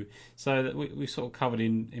into. So that we sort of covered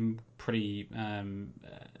in pretty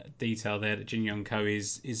detail there that Jin Young Ko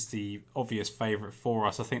is the obvious favourite for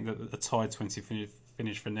us. I think that the tied 20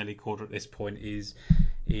 finish for Nelly Corder at this point is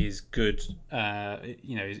good.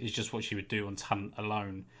 Is just what she would do on talent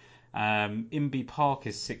alone. Inby Park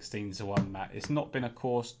is 16-1, Matt. It's not been a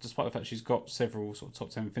course, despite the fact she's got several sort of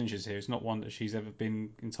top 10 finishes here. It's not one that she's ever been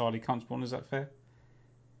entirely comfortable on. Is that fair?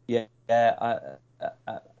 Yeah,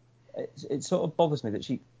 it sort of bothers me that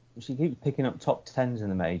she keeps picking up top tens in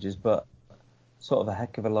the majors, but sort of a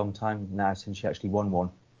heck of a long time now since she actually won one.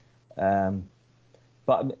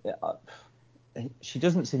 But she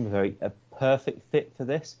doesn't seem a perfect fit for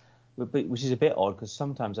this, which is a bit odd because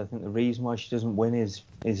sometimes I think the reason why she doesn't win is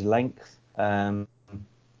length. But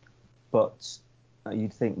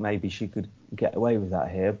you'd think maybe she could get away with that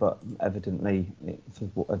here, but evidently, for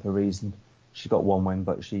whatever reason, she got one win.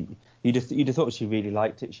 But you'd have thought she really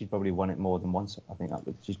liked it. She'd probably won it more than once. I think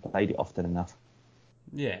she's played it often enough.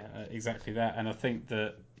 Yeah, exactly that. And I think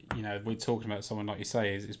that, we're talking about someone, like you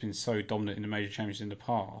say, it's been so dominant in the major championships in the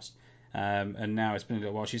past. And now it's been a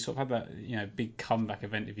little while. She's sort of had that, big comeback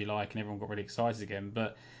event, if you like, and everyone got really excited again.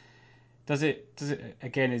 But does it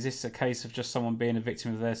again? Is this a case of just someone being a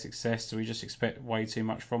victim of their success? Do we just expect way too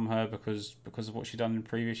much from her because of what she's done in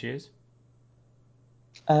previous years?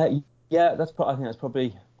 Yeah, I think that's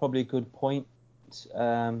probably a good point.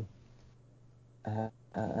 It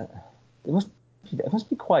must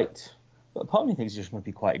be quite. But part of me thinks it just must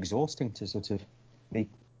be quite exhausting to sort of be.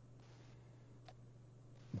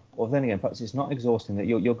 Well, then again, perhaps it's not exhausting that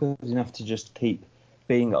you're good enough to just keep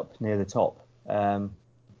being up near the top, and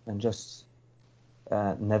just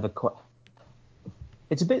never quite.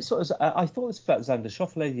 It's a bit sort of. I thought this about Xander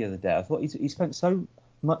Schauffele the other day. I thought he spent so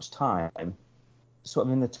much time, sort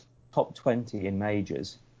of in the top 20 in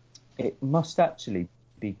majors. It must actually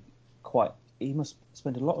be quite. He must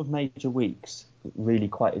spend a lot of major weeks really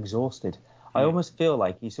quite exhausted. I almost feel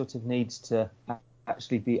like he sort of needs to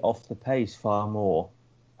actually be off the pace far more,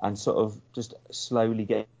 and sort of just slowly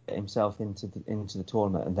get himself into the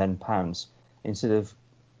tournament and then pounce instead of.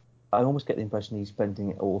 I almost get the impression he's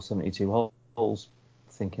spending it all 72 holes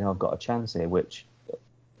thinking I've got a chance here, which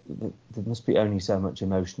there must be only so much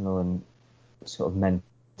emotional and sort of mental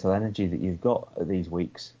energy that you've got at these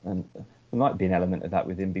weeks, and there might be an element of that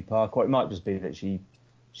with Inby Park, or it might just be that she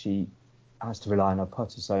has to rely on her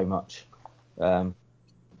putter so much,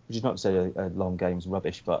 which is not to say a long game's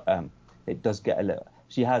rubbish, but it does get a little.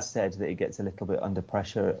 She has said that it gets a little bit under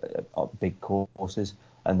pressure at big courses,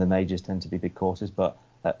 and the majors tend to be big courses, but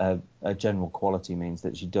a general quality means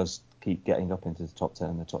that she does keep getting up into the top 10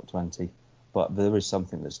 and the top 20, but there is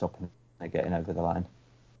something that's stopping her getting over the line.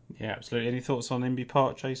 Yeah, absolutely. Any thoughts on Inby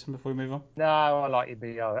Park, Jason, before we move on? No, I like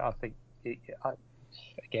Inby. I think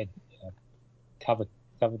again covered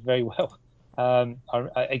very well.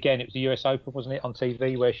 Again, it was the US Open, wasn't it, on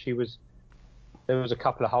TV, where there was a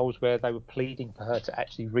couple of holes where they were pleading for her to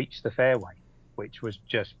actually reach the fairway, which was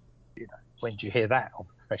just, when do you hear that of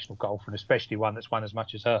a professional golfer, and especially one that's won as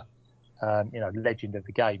much as her, legend of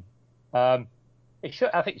the game. I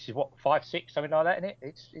think this is 5-6, something like that, isn't it?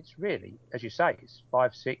 It's really, as you say, it's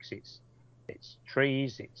 5-6. It's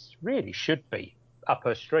trees. It's really should be up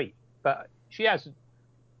her street, but she hasn't.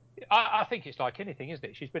 I think it's like anything, isn't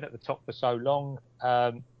it? She's been at the top for so long.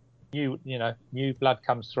 New blood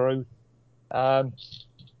comes through, and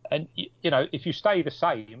if you stay the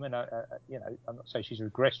same, and I'm not saying she's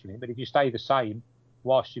regressed from him, but if you stay the same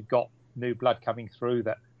whilst you've got new blood coming through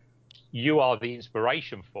that you are the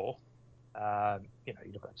inspiration for. You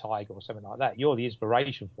look at a Tiger or something like that. You're the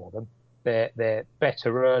inspiration for them. They're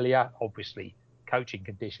better earlier. Obviously, coaching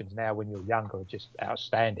conditions now when you're younger are just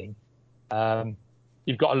outstanding.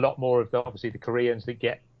 You've got a lot more of obviously the Koreans that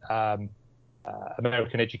get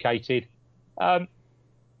American educated. So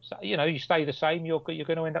you stay the same. You're going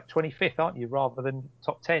to end up 25th, aren't you, rather than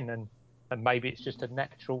top 10? And maybe it's just a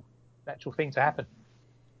natural thing to happen.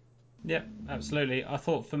 Yep, absolutely. I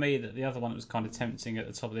thought for me that the other one that was kind of tempting at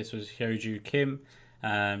the top of this was Hyoju Kim.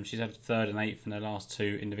 She's had 3rd and 8th in her last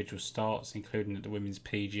 2 individual starts, including at the Women's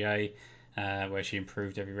PGA, where she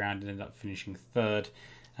improved every round and ended up finishing 3rd.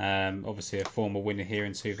 Obviously, a former winner here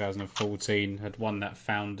in 2014, had won that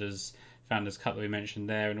Founders Cup that we mentioned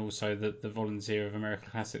there, and also the Volunteer of America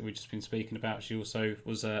Classic we've just been speaking about. She also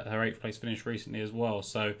was her 8th place finish recently as well.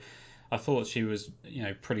 So I thought she was,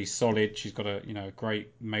 pretty solid. She's got a,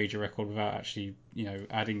 great major record without actually,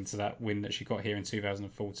 adding to that win that she got here in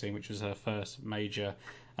 2014, which was her first major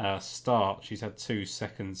start. She's had 2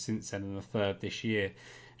 seconds since then and a 3rd this year.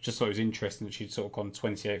 Just thought it was interesting that she'd sort of gone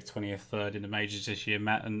 28th, 20th, 3rd in the majors this year,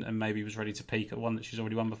 Matt, and maybe was ready to peak at one that she's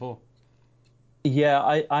already won before. Yeah,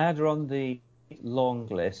 I had her on the long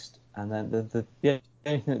list, and then the only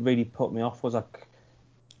thing that really put me off was I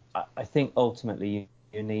think ultimately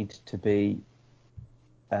you need to be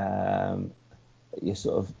you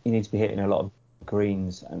need to be hitting a lot of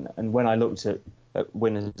greens, and when I looked at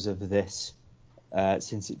winners of this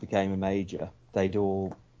since it became a major, they'd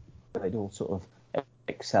all sort of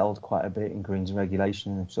excelled quite a bit in greens and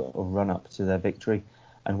regulation and sort of run up to their victory.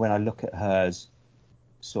 And when I look at hers,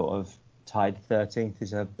 sort of tied 13th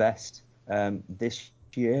is her best this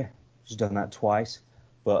year. She's done that twice,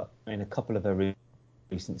 but in a couple of her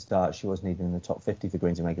recent starts, she wasn't even in the top 50 for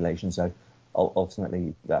greens and regulation. So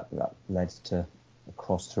ultimately, that led to a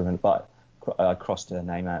cross through. But I crossed her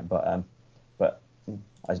name out. But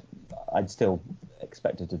I'd still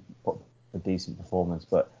expected to put a decent performance.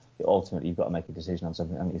 But ultimately, you've got to make a decision on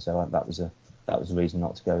something, haven't you? So that was a reason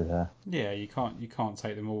not to go with her. Yeah, you can't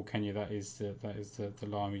take them all, can you? That is the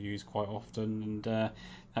line we use quite often, and that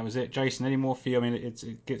was it. Jason, any more for you? I mean,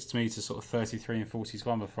 it gets to me to sort of 33 and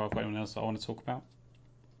 41 before I've got anyone else that I want to talk about.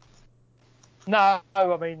 No,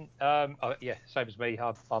 I mean, same as me.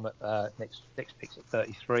 I'm at next pick's at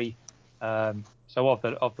 33. So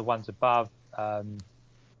of the ones above, do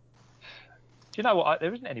you know what?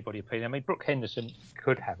 There isn't anybody appealing. I mean, Brooke Henderson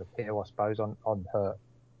could have appeal, I suppose, on her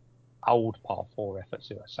old par 4 efforts.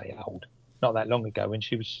 I say old, not that long ago when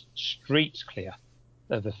she was streets clear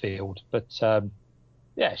of the field. But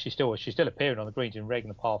she's still appearing on the greens in reg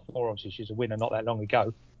and par 4. Obviously, she's a winner not that long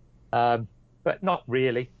ago, but not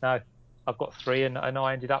really. No, I've got 3, and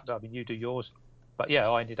I ended up. I mean, you do yours, but yeah,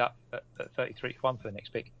 I ended up at 33 to 1 for the next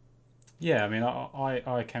pick. Yeah, I mean,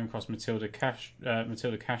 I came across Matilda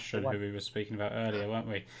Castren, who we were speaking about earlier, weren't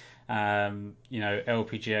we?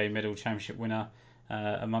 LPGA Medal Championship winner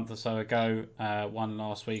a month or so ago. Won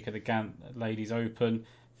last week at the Gant Ladies Open,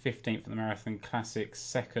 15th at the Marathon Classic,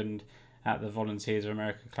 2nd at the Volunteers of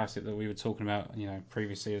America Classic that we were talking about,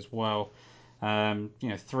 previously as well. 3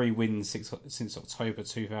 wins since October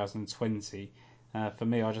 2020. For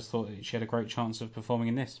me, I just thought that she had a great chance of performing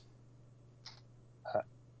in this.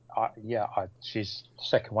 She's the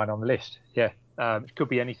second one on the list. Yeah, it could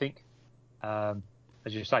be anything. As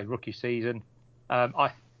you say, rookie season.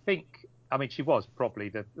 I think. I mean, she was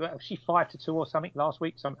probably was she 5-2 or something last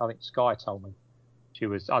week? I think Sky told me she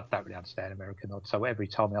was. I don't really understand American odds, so every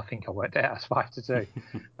time I think I worked out as 5-2,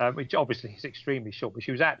 which obviously is extremely short. But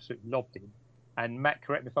she was absolutely lobbed in. And Matt,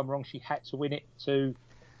 correct me if I'm wrong. She had to win it to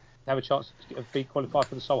have a chance of being qualified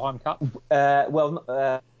for the Solheim Cup.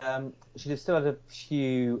 She still had a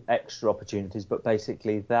few extra opportunities, but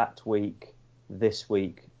basically this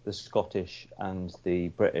week, the Scottish and the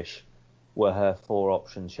British were her 4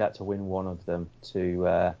 options. She had to win one of them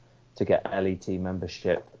to get LET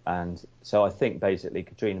membership, and so I think basically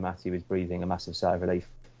Katrina Matthew is breathing a massive sigh of relief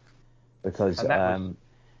because I'm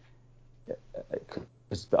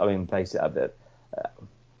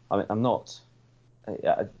not.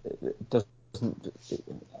 It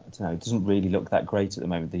doesn't really look that great at the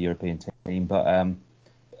moment, the European team, but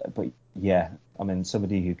yeah, I mean,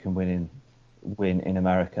 somebody who can win in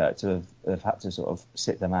America, to have had to sort of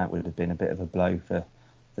sit them out would have been a bit of a blow for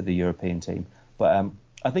the European team. But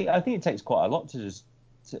I think it takes quite a lot to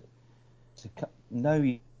know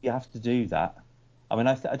you have to do that. I mean,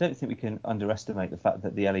 I don't think we can underestimate the fact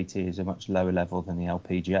that the LET is a much lower level than the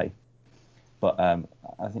LPGA. But I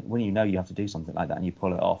think when you know you have to do something like that and you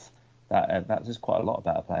pull it off, that says quite a lot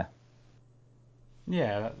about a player.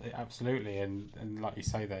 Yeah, absolutely, and like you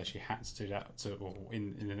say there, she had to do that or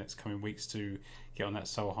in the next coming weeks to get on that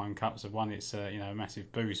Solheim Cup. So one, it's a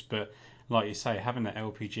massive boost, but like you say, having that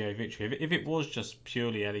LPGA victory, if it was just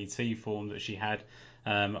purely LET form that she had,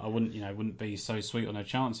 I wouldn't be so sweet on her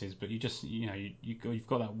chances. But you've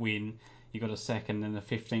got that win, you got a second and a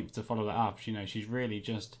 15th to follow that up. She's really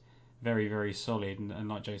just very, very solid, and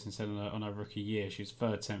like Jason said, on her rookie year, she was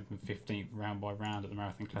third, 10th, and 15th round by round at the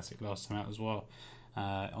Marathon Classic last time out as well.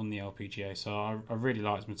 On the LPGA. So I really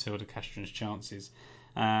liked Matilda Castron's chances.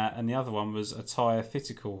 And the other one was Ataya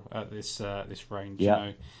Thitical at this range.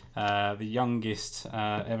 Yeah. The youngest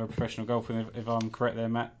ever professional golfer, if I'm correct there,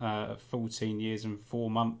 Matt, 14 years and 4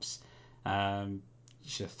 months.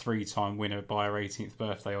 She's a 3-time winner by her 18th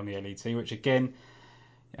birthday on the LET, which again,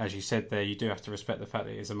 as you said there, you do have to respect the fact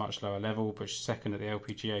that it is a much lower level, but she's second at the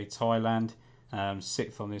LPGA Thailand,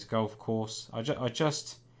 6th on this golf course. I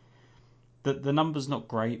just the number's not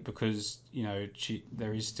great because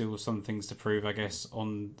there is still some things to prove, I guess,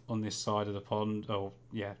 on this side of the pond. Or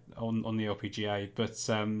on the LPGA. But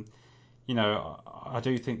I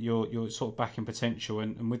do think you're sort of back in potential,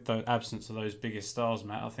 and with the absence of those biggest stars,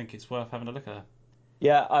 Matt, I think it's worth having a look at her.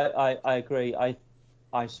 Yeah, I agree. I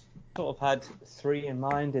sort of had 3 in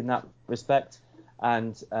mind in that respect,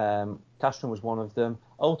 and Castron was one of them.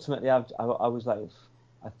 Ultimately, I was like,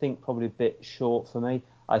 I think probably a bit short for me.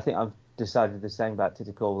 I think I've decided the same about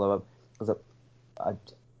Thitical, although I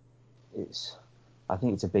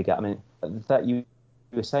think it's a big. I mean, that you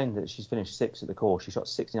were saying that she's finished 6th at the course. She shot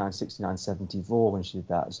 69, 69, 74 when she did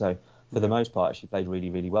that. So for the most part, she played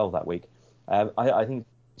really, really well that week. I think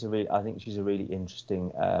she's a really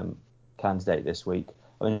interesting candidate this week.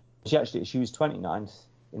 I mean, she was 29th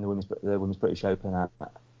in the Women's British Open at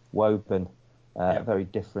Woburn. Very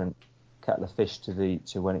different kettle of fish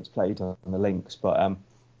to when it's played on the links, but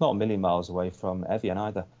not a million miles away from Evian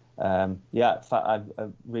either. A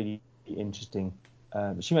really interesting.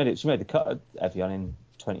 She made the cut at Evian in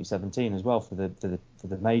 2017 as well for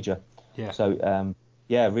the major. Yeah. So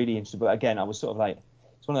really interesting. But again, I was sort of like,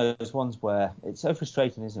 it's one of those ones where it's so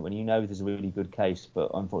frustrating, isn't it, when you know there's a really good case,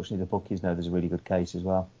 but unfortunately the bookies know there's a really good case as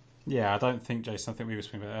well. Yeah, I don't think, Jason, I think we were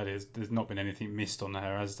speaking about earlier, there's not been anything missed on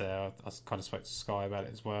her, as there. I kind of spoke to Sky about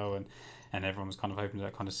it as well, and everyone was kind of hoping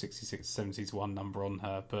that kind of 66, 70 to 1 number on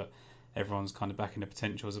her, but everyone's kind of backing the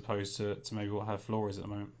potential as opposed to maybe what her floor is at the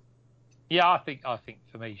moment. Yeah, I think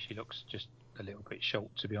for me she looks just a little bit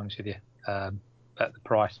short, to be honest with you, at the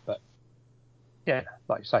price. But yeah,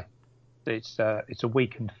 like you say, it's a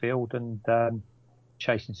weakened field and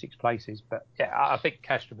chasing 6 places. But yeah, I think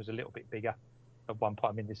Castron was a little bit bigger at one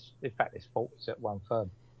point. I mean, this fault is at one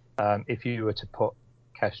firm. If you were to put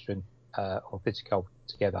Castron or Thitical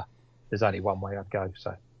together, there's only one way I'd go.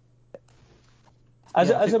 So, As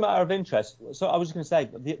a matter of interest, so I was just going to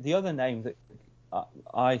say the other name that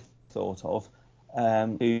I thought of,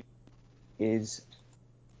 who is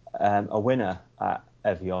a winner at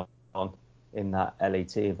Evian in that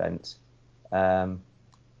LET event,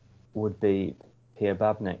 would be Pia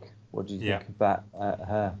Babnik. What do you think about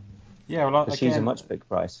her? Yeah, well, because she's a much bigger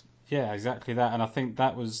price. Yeah, exactly that, and I think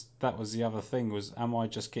that was the other thing was, am I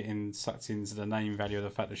just getting sucked into the name value of the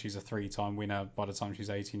fact that she's a 3-time winner by the time she's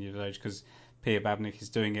 18 years of age? Because Pia Babnik is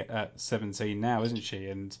doing it at 17 now, isn't she?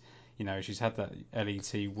 And she's had that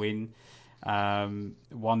LET win,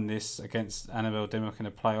 won this against Annabelle Dimmock in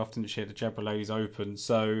a playoff, didn't she, at the Jabra Ladies Open?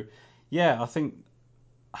 So yeah, I think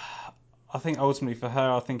ultimately for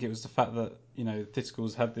her, I think it was the fact that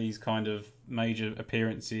Thittical's had these kind of major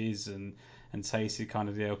appearances and tasted kind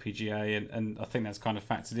of the LPGA, and I think that's kind of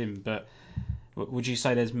factored in. But would you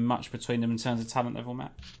say there's much between them in terms of talent level,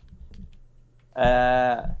 Matt?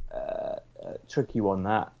 Tricky one,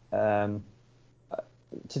 that.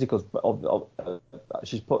 Thittical's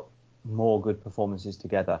she's put more good performances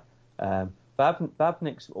together.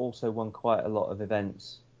 Babnik's also won quite a lot of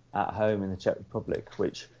events at home in the Czech Republic,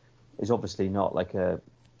 which is obviously not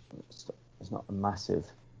it's not a massive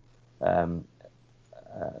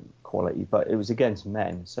quality, but it was against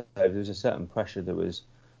men, so there was a certain pressure that was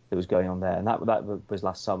going on there, and that was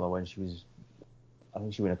last summer when I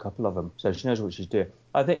think she won a couple of them, so she knows what she's doing.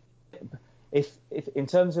 I think if in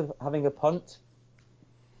terms of having a punt,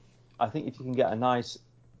 I think if you can get a nice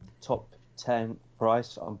top 10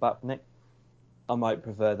 price on Babnik, I might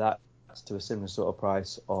prefer that to a similar sort of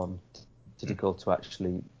price on Thitical to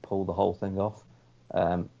actually pull the whole thing off.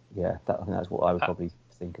 I think that's what I would probably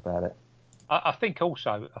think about it. I think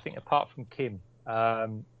apart from Kim,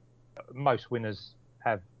 most winners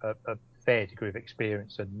have a fair degree of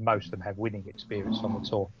experience, and most of them have winning experience on the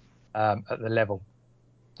tour at the level.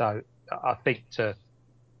 So I think to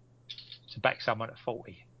to back someone at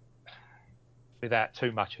 40 without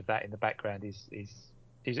too much of that in the background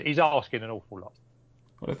is asking an awful lot.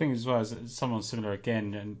 Well, the thing as well is that someone similar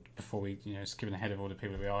again, and before we, skipping ahead of all the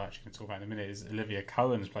people that we are actually going to talk about in a minute, is Olivia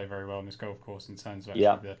Cohen's played very well on this golf course in terms of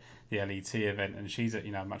actually the LET event, and she's at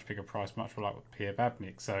a much bigger price, much more like Pia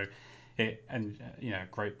Babnik. So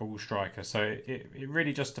great ball striker. So it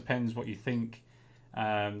really just depends what you think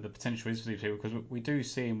the potential is for these people, because we do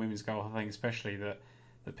see in women's golf, I think especially that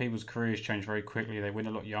people's careers change very quickly. They win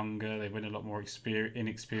a lot younger, they win a lot more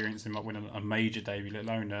inexperienced, they might win a major debut, let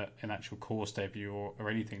alone an actual course debut or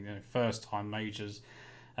anything, first time majors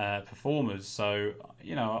performers. So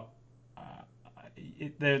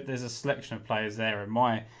there's a selection of players there, and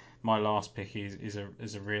my last pick is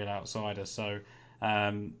a real outsider. So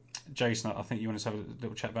Jason, I think you want to have a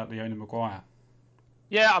little chat about Leona Maguire.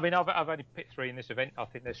 Yeah, I mean, I've only picked 3 in this event. I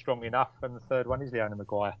think they're strong enough, and the third one is Leona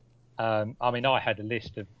Maguire. I had a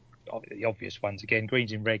list of the obvious ones again: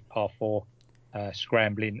 greens in reg, par 4,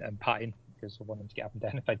 scrambling and putting, because I want them to get up and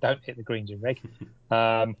down if they don't hit the greens in reg.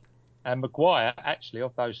 And Maguire, actually,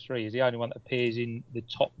 of those 3, is the only one that appears in the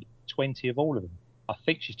top 20 of all of them. I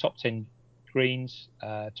think she's top 10 greens,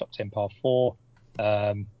 top 10 par 4,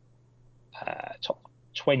 top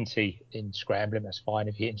 20 in scrambling. That's fine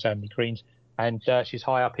if you're hitting so many greens. And she's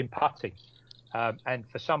high up in putting. And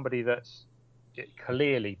for somebody that's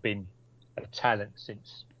clearly been a talent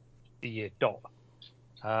since the year dot,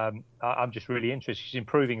 I'm just really interested. She's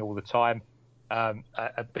improving all the time.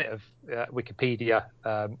 A bit of Wikipedia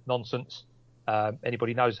nonsense.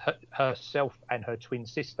 Anybody knows herself and her twin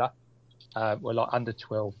sister were like under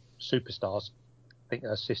 12 superstars. I think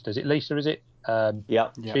her sister, is it Lisa? Is it?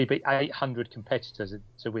 She beat 800 competitors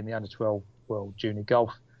to win the under 12 World Junior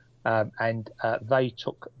Golf, and they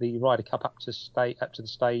took the Ryder Cup up to the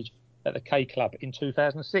stage at the K Club in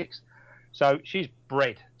 2006. So she's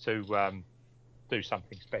bred to do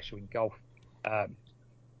something special in golf.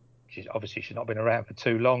 She's not been around for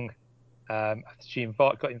too long. She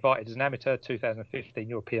got invited as an amateur 2015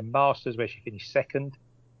 European Masters, where she finished second.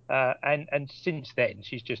 And since then,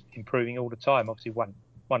 she's just improving all the time. Obviously, one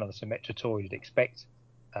of the Symetra Tour you'd expect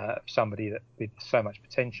somebody that with so much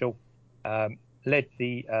potential. Led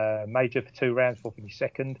the major for 2 rounds, finished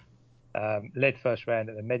second. Led first round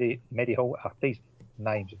at the Medihall. These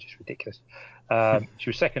names are just ridiculous. She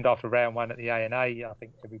was second after round 1 at the ANA. I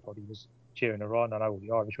think everybody was cheering her on. I know all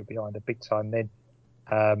the Irish were behind her big time then.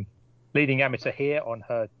 Leading amateur here on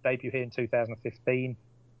her debut here in 2015.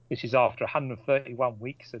 This is after 131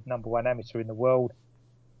 weeks as number 1 amateur in the world.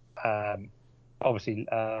 Obviously,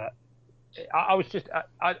 I'm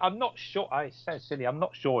not sure. It sounds silly. I'm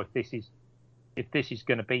not sure if this is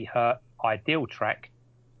going to be her ideal track,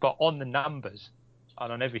 but on the numbers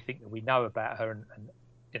and on everything that we know about her and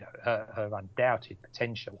her undoubted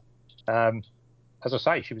potential, as I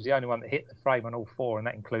say, she was the only one that hit the frame on all 4, and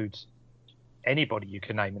that includes anybody you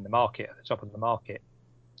can name in the market at the top of the market.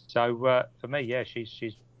 So for me, yeah,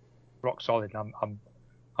 she's rock solid. I'm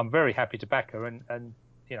very happy to back her, and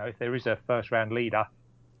if there is a first round leader,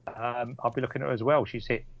 I'll be looking at her as well. She's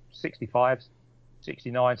hit 65s,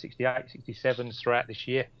 69, 68, 67s throughout this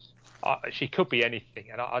year. She could be anything,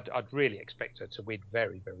 and I'd really expect her to win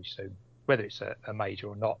very, very soon. Whether it's a major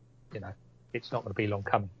or not, it's not going to be long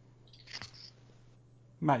coming.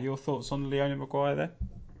 Matt, your thoughts on Leona Maguire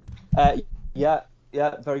there? Yeah,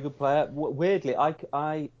 very good player. Weirdly,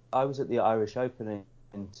 I was at the Irish Open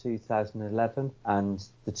in 2011, and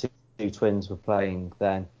the two twins were playing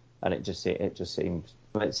then, and it seemed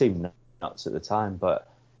nuts at the time, but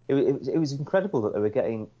it was incredible that they were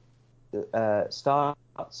getting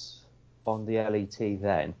starts on the LET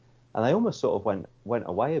then, and they almost sort of went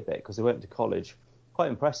away a bit because they went to college. Quite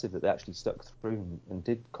impressive that they actually stuck through and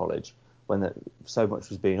did college when so much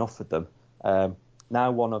was being offered them.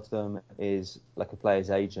 Now one of them is like a player's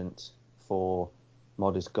agent for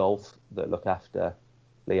Modest Golf that look after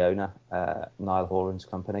Leona, Niall Horan's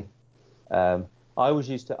company. I always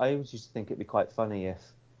used to think it'd be quite funny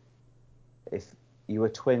if you were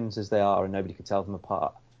twins as they are and nobody could tell them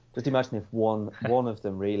apart. Just imagine if one of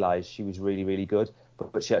them realised she was really, really good,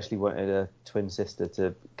 but she actually wanted a twin sister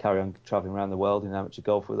to carry on travelling around the world in amateur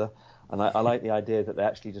golf with her. And I like the idea that they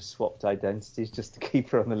actually just swapped identities just to keep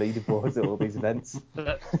her on the leaderboards at all these events.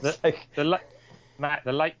 The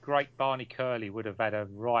late great Barney Curley would have had a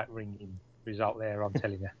right ringing result there, I'm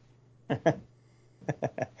telling you.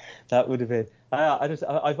 That would have been.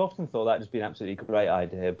 I've often thought that just been an absolutely great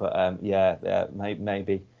idea, but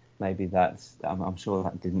maybe that's. I'm sure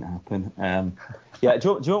that didn't happen. Do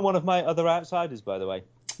you want one of my other outsiders, by the way?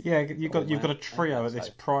 Yeah, you've got a trio at this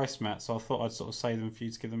price, Matt. So I thought I'd sort of say them for you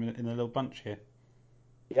to give them in a little bunch here.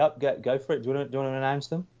 Yep, go for it. Do you want to announce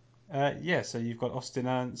them? Yeah, so you've got Austin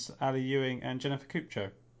Ernst, Ali Ewing, and Jennifer Kupcho.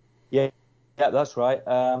 Yeah, yeah, that's right.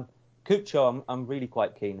 Kupcho, I'm really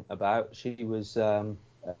quite keen about. She was.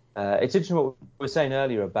 It's interesting what we were saying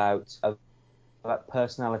earlier about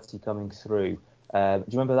personality coming through. Do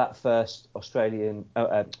you remember that first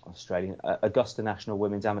Augusta National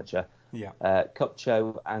Women's Amateur? Yeah.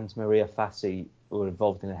 Kupcho and Maria Fassi were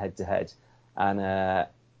involved in a head-to-head, and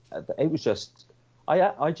it was just.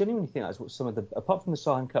 I genuinely think that's what some of the, apart from the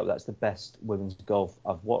Saham Cup, that's the best women's golf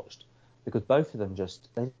I've watched, because both of them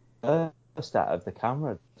they burst out of the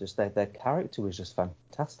camera. Just their character was just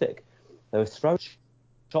fantastic. They were throwing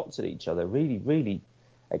shots at each other, really, really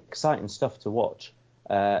exciting stuff to watch.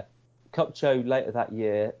 Kupcho later that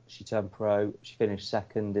year, she turned pro. She finished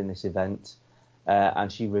second in this event, and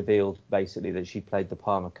she revealed basically that she played the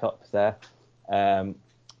Palmer Cup there, when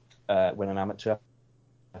an amateur.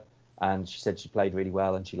 And she said she played really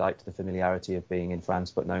well, and she liked the familiarity of being in France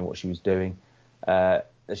but knowing what she was doing.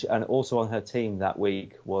 And also on her team that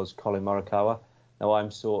week was Colin Morikawa. Now I'm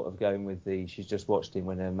sort of going with she's just watched him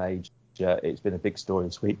win a major. It's been a big story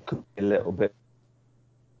this week, a little bit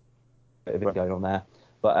of it going on there.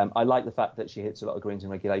 But I like the fact that she hits a lot of greens in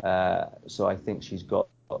regulation. So I think she's got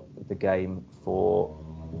the game for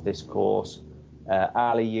this course.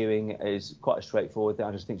 Ali Ewing is quite a straightforward thing.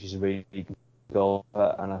 I just think she's a really good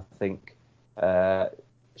golfer, and I think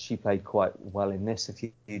she played quite well in this a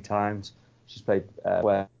few times. She's played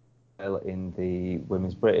well in the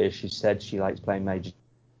Women's British. She said she likes playing major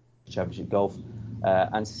championship golf,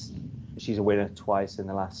 and she's a winner twice in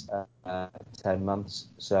the last 10 months.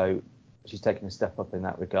 So she's taken a step up in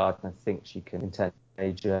that regard, and I think she can contend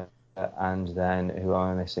major. And then who am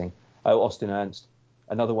I missing? Oh, Austin Ernst,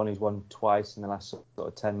 another one who's won twice in the last sort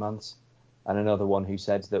of 10 months, and another one who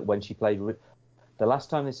said that when she played the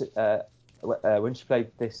last time when she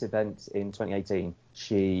played this event in 2018,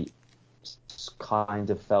 she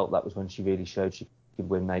kind of felt that was when she really showed she could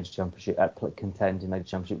win major championship, contend in major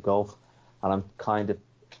championship golf. And I'm kind of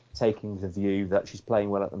taking the view that she's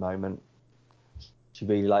playing well at the moment. She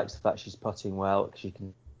really likes the fact she's putting well. She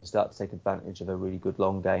can start to take advantage of a really good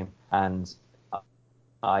long game. And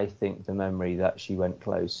I think the memory that she went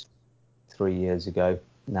close 3 years ago,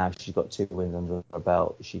 now she's got 2 wins under her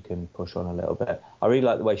belt, she can push on a little bit. I really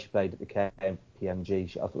like the way she played at the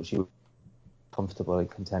KPMG. I thought she was comfortable in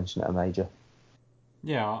contention at a major.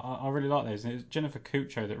 Yeah, I really like those. And it was Jennifer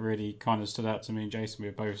Kupcho that really kind of stood out to me and Jason. We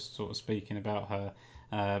were both sort of speaking about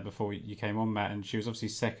her before you came on, Matt, and she was obviously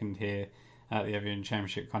second here at the Evian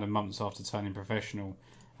Championship kind of months after turning professional.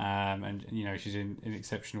 And, you know, she's in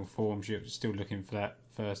exceptional form. She's still looking for that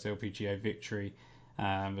first LPGA victory.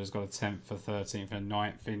 But has got a 10th, a 13th, and a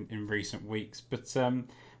 9th in recent weeks. But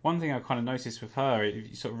one thing I kind of noticed with her, if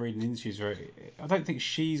you sort of read in interviews, I don't think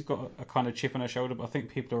she's got a kind of chip on her shoulder, but I think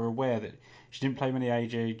people are aware that she didn't play many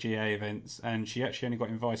AJGA events, and she actually only got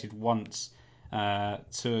invited once to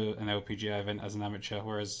an LPGA event as an amateur,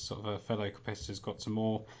 whereas sort of her fellow competitors got to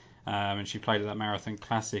more. And she played at that Marathon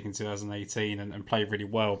Classic in 2018 and played really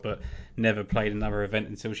well, but never played another event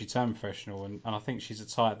until she turned professional. And I think she's a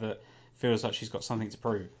type that feels like she's got something to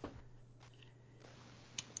prove.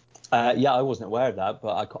 Yeah, I wasn't aware of that,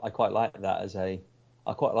 but I quite like that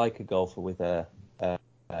I quite like a golfer with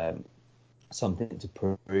something to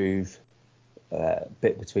prove,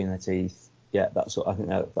 bit between their teeth. Yeah, that's what I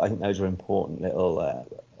think those are important little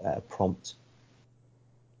prompts.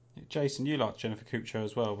 Jason, you liked Jennifer Kupcho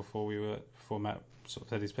as well before Matt sort of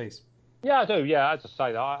said his piece. Yeah, I do. Yeah, as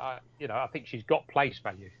I say, I think she's got place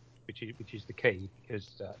value, which is the key,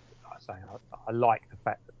 because I like the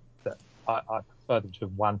fact that I prefer them to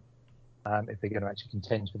have won if they're going to actually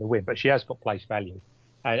contend for the win. But she has got place value.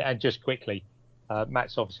 And just quickly,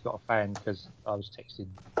 Matt's obviously got a fan, because I was texting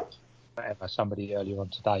somebody earlier on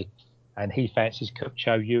today, and he fancies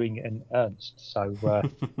Kupcho, Ewing, and Ernst. So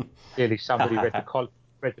clearly somebody read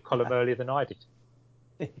the column earlier than I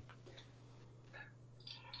did.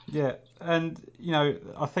 Yeah, and you know,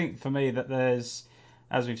 I think for me that there's,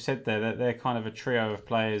 as we've said there, that they're kind of a trio of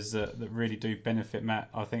players that really do benefit Matt.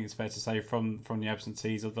 I think it's fair to say from the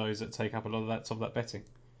absentees of those that take up a lot of that betting.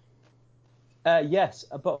 Yes,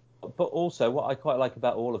 but also what I quite like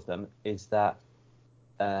about all of them is that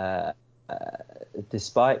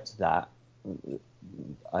despite that,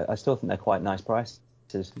 I still think they're quite nice prices.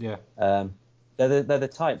 Yeah. They're the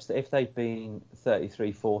types that if they'd been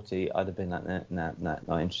 33, 40, I'd have been like, nah,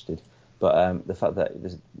 not interested. But the fact that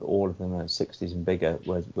all of them are 60s and bigger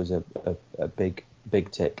was a big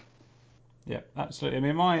tick. Yeah, absolutely. I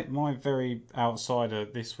mean, my very outsider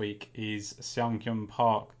this week is Seung Kyun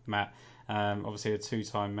Park, Matt. Obviously, a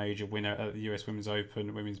two-time major winner at the US Women's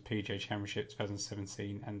Open, Women's PGA Championship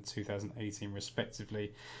 2017 and 2018,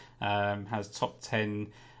 respectively. Has top 10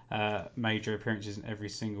 major appearances in every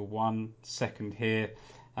single one. Second here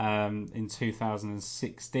in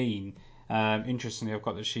 2016. Interestingly, I've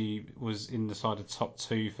got that she was in the side of top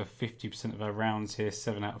 2 for 50% of her rounds here,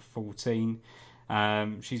 7 out of 14.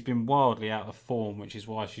 She's been wildly out of form, which is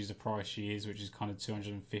why she's the price she is, which is kind of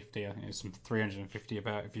 250. I think there's some 350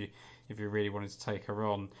 about if you really wanted to take her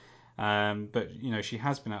on. But she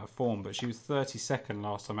has been out of form, but she was 32nd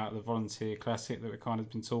last time out of the Volunteer Classic that we've kind of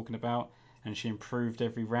been talking about, and she improved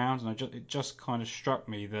every round. And it just kind of struck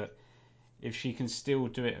me that if she can still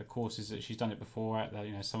do it at courses that she's done it before at,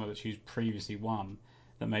 some of that she's previously won,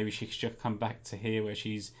 that maybe she could just come back to here where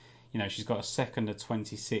she's got a second, a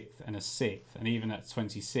 26th, and a 6th, and even at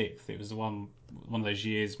 26th, it was the one of those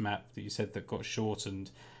years, Matt, that you said that got shortened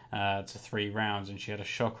to 3 rounds, and she had a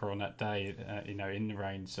shocker on that day, in the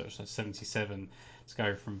rain, so it was 77 to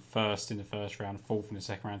go from first in the first round, fourth in the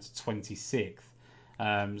second round to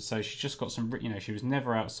 26th. So she just got some, she was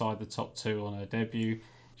never outside the top 2 on her debut.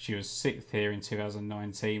 She was 6th here in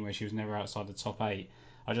 2019, where she was never outside the top 8.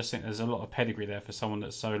 I just think there's a lot of pedigree there for someone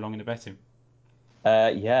that's so long in the betting.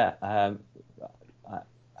 I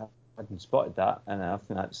hadn't spotted that, and I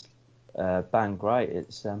think that's bang great.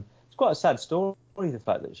 It's quite a sad story, the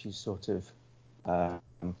fact that she's sort of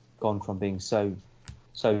gone from being so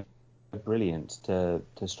brilliant to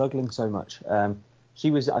struggling so much. She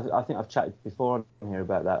was, I think I've chatted before on here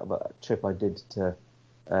about a trip I did to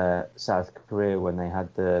South Korea when they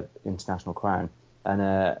had the International Crown,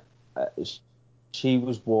 and she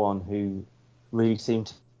was one who really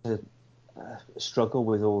seemed to struggle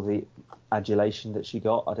with all the adulation that she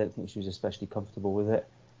got. I don't think she was especially comfortable with it.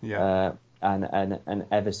 Yeah. And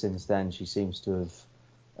ever since then, she seems to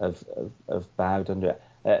have bowed under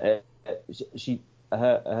it.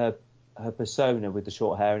 Her persona with the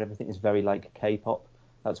short hair and everything is very like K-pop.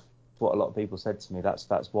 That's what a lot of people said to me. That's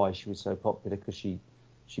why she was so popular, because she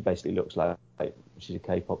basically looks like she's a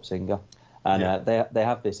K-pop singer. And they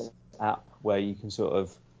have this app where you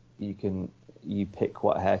can you pick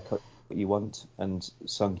what haircut you want, and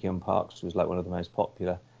Sung Kyun Park's was like one of the most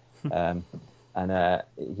popular. But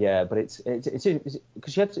it's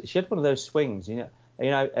because she had one of those swings,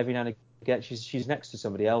 every now and again she's next to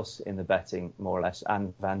somebody else in the betting, more or less,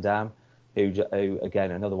 Anne Van Dam, who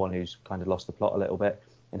again, another one who's kind of lost the plot a little bit.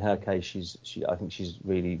 In her case, I think she's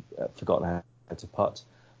really forgotten how to putt.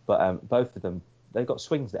 But both of them, they've got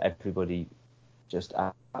swings that everybody just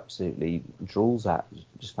absolutely drools at,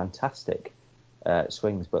 just fantastic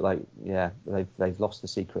swings. But they've lost the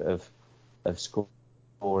secret of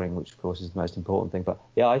scoring, which of course is the most important thing. But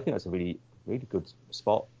yeah, I think that's a really, really good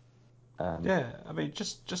spot. I mean,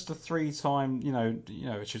 just a 3-time,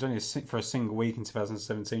 she was only for a single week in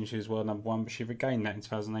 2017. She was world number 1, but she regained that in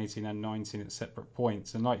 2018 and 19 at separate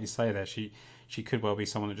points. And like you say there, she could well be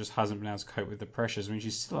someone that just hasn't been able to cope with the pressures. I mean,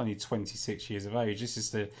 she's still only 26 years of age. This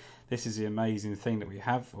is the amazing thing that we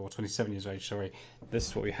have, or 27 years of age, sorry. This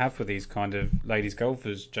is what we have with these kind of ladies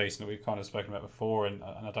golfers, Jason, that we've kind of spoken about before, and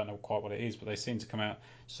I don't know quite what it is, but they seem to come out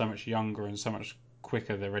so much younger and so much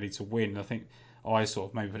quicker. They're ready to win. I think I sort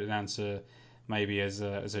of maybe put it down to maybe as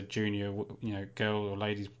a junior, girl or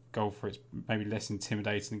ladies golfer, it's maybe less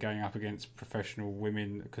intimidating than going up against professional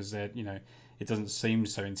women, because they're, it doesn't seem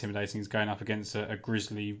so intimidating as going up against a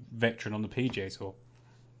grizzly veteran on the PGA Tour.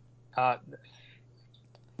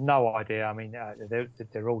 No idea. I mean,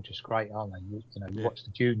 they're all just great, aren't they? You watch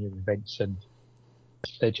the junior events, and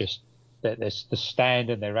they're just there's the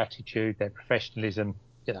standard, their attitude, their professionalism.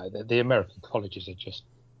 The American colleges are just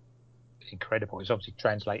incredible. It's obviously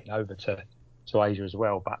translating over to Asia as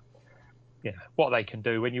well, but what they can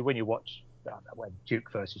do when you watch when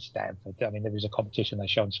Duke versus Stanford. I mean, there was a competition they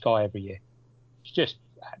show on Sky every year. It's just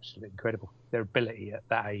absolutely incredible. Their ability at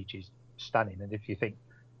that age is stunning, and if you think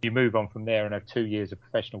you move on from there and have 2 years of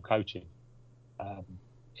professional coaching,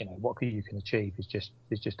 what you can achieve is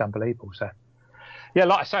just unbelievable. So yeah,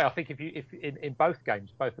 like I say, I think if in both games,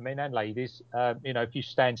 both the men and ladies, if you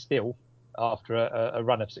stand still after a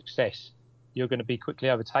run of success, you're going to be quickly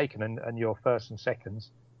overtaken, and your first and seconds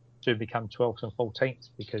soon become 12th and 14th,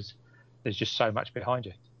 because there's just so much behind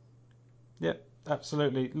you. Yeah,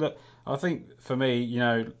 absolutely. Look, I think for me,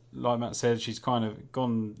 like Matt said, she's kind of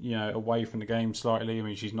gone, away from the game slightly. I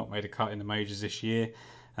mean, she's not made a cut in the majors this year.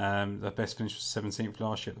 The best finish was 17th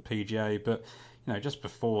last year at the PGA, but just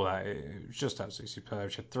before that, it was just absolutely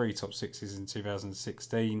superb. She had 3 top 6s in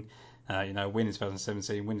 2016. Win in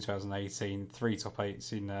 2017, win in 2018, 3 top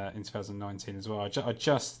 8s in 2019 as well. I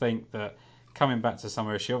just think that coming back to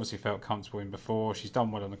somewhere she obviously felt comfortable in before. She's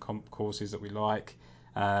done well on the courses that we like.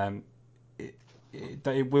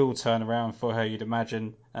 It will turn around for her, you'd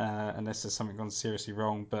imagine, unless there's something gone seriously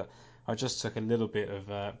wrong. But I just took a little bit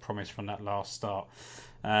of promise from that last start.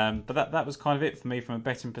 But that was kind of it for me from a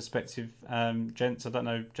betting perspective, gents. I don't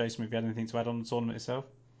know, Jason, if you had anything to add on the tournament itself.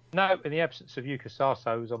 No, in the absence of Yuka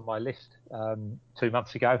Saso, who was on my list 2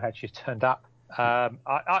 months ago, had she turned up.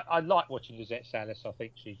 I like watching Lizette Salas. I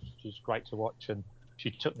think she's great to watch, and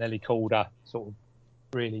she took Nelly Calder sort of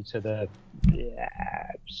really to the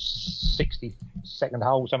 62nd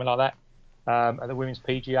hole, something like that, at the Women's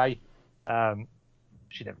PGA.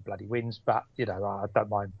 She never bloody wins, but I don't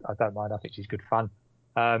mind. I think she's good fun.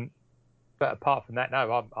 But apart from that,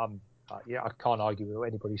 no, I can't argue with what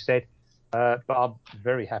anybody said. But I'm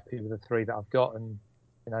very happy with the 3 that I've got, and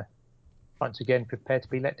once again prepared to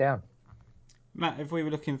be let down. Matt, if we were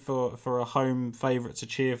looking for a home favourite to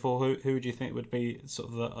cheer for, who would you think would be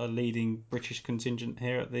sort of a leading British contingent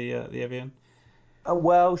here at the Evian?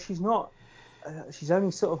 Well, she's not. She's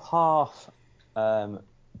only sort of half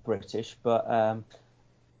British, but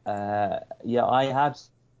I had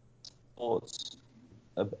thoughts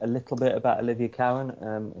a little bit about Olivia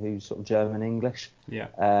Cowan, who's sort of German English. Yeah.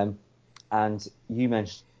 And you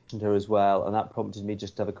mentioned her as well, and that prompted me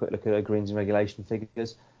just to have a quick look at her greens and regulation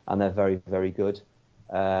figures, and they're very, very good.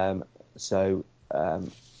 So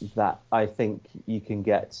that I think you can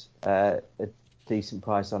get a decent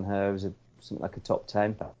price on her as something like a top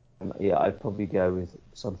 10. I'd probably go with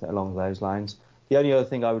something along those lines. The only other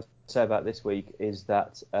thing I would say about this week is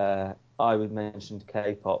that I mentioned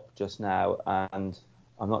K-pop just now, and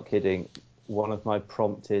I'm not kidding. One of my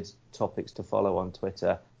prompted topics to follow on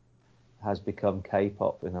Twitter has become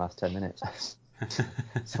K-pop in the last 10 minutes.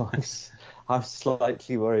 So I'm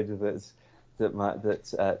slightly worried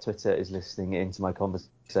that Twitter is listening into my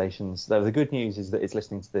conversations. Though the good news is that it's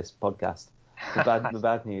listening to this podcast. The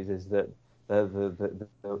bad news is that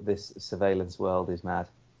this surveillance world is mad.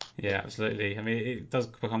 Yeah, absolutely. I mean, it does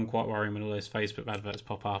become quite worrying when all those Facebook adverts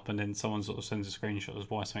pop up, and then someone sort of sends a screenshot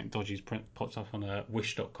of why something dodgy's popped up on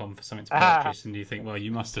wish.com for something to purchase, and you think, well,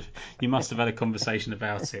 you must have had a conversation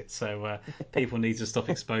about it. So people need to stop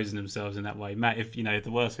exposing themselves in that way. Matt, if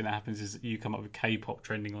the worst thing that happens is you come up with K-pop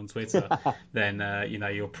trending on Twitter, then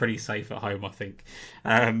you're pretty safe at home, I think.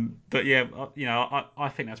 But yeah, I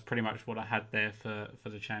think that's pretty much what I had there for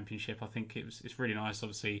the championship. I think it's really nice,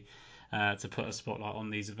 obviously, to put a spotlight on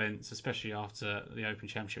these events, especially after the Open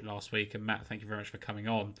Championship last week. And Matt, thank you very much for coming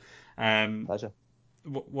on. Pleasure.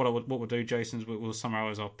 What we'll do, Jason, is we'll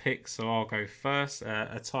summarise our picks. So I'll go first.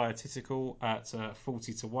 Attaya Titical at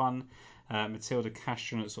 40-1. Matilda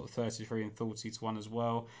Castron at sort of 33 and 40-1 as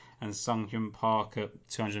well. And Sung Hyun Park at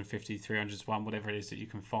 250, 300-1, whatever it is that you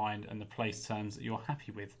can find, and the place terms that you're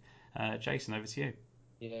happy with. Jason, over to you.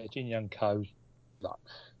 Yeah, Jin Young Ko,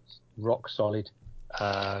 rock solid.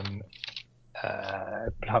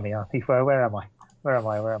 Blimey, where am I?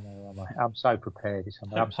 I'm so prepared.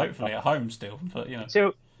 Hopefully at home still, but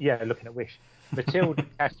looking at Wish. Matilda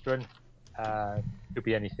Castron could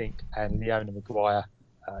be anything, and Leona Maguire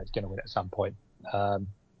is going to win at some point.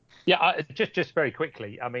 Just very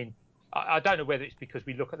quickly. I mean, I don't know whether it's because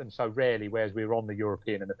we look at them so rarely, whereas we're on the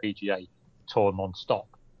European and the PGA tour non-stop.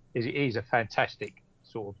 It is a fantastic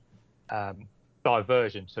sort of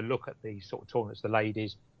diversion to look at these sort of tournaments, the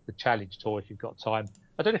ladies, the Challenge Tour if you've got time.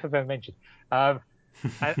 I don't know if I've ever mentioned, and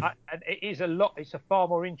it is a lot. It's a far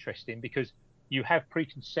more interesting because you have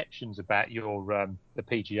preconceptions about your the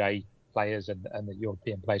PGA players and the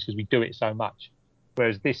European players because we do it so much,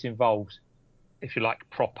 whereas this involves, if you like,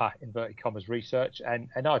 proper inverted commas research, and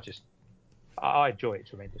I enjoy it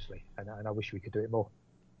tremendously, and I wish we could do it more.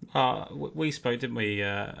 We spoke, didn't we,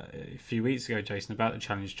 a few weeks ago, Jason, about the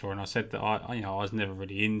Challenge Tour, and I said that I was never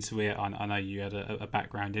really into it. I know you had a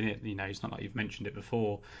background in it. It's not like you've mentioned it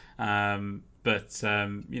before, but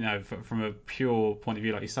from a pure point of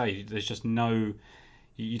view, like you say, there's just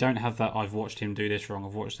you don't have that. I've watched him do this wrong.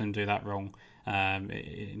 I've watched him do that wrong.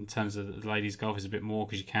 In terms of the ladies' golf, is a bit more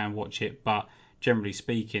because you can watch it, but generally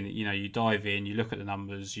speaking, you dive in, you look at the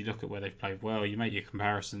numbers, you look at where they've played well, you make your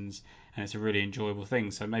comparisons, and it's a really enjoyable thing.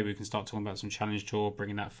 So maybe we can start talking about some Challenge Tour,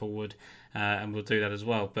 bringing that forward, and we'll do that as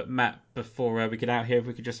well. But Matt, before we get out here, if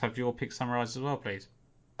we could just have your pick summarised as well, please.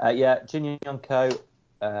 Jin Young Ko,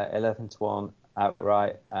 11-1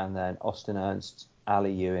 outright, and then Austin Ernst,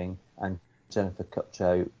 Ali Ewing, and Jennifer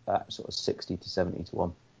Kupcho at sort of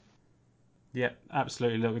 60-70-1. Yeah,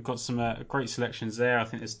 absolutely. Look, we've got some great selections there. I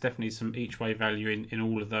think there's definitely some each way value in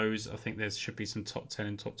all of those. I think there should be some top 10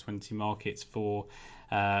 and top 20 markets for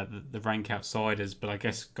the rank outsiders. But I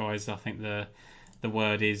guess, guys, I think the the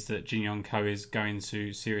word is that Jin Young Ko is going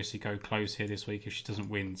to seriously go close here this week if she doesn't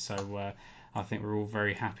win. So I think we're all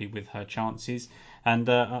very happy with her chances. And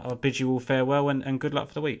I'll bid you all farewell and good luck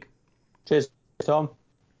for the week. Cheers, Tom.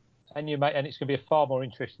 And you, mate. And it's going to be far more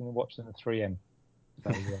interesting than watching the 3M.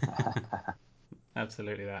 So,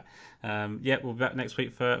 Absolutely that. We'll be back next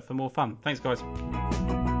week for more fun. Thanks, guys.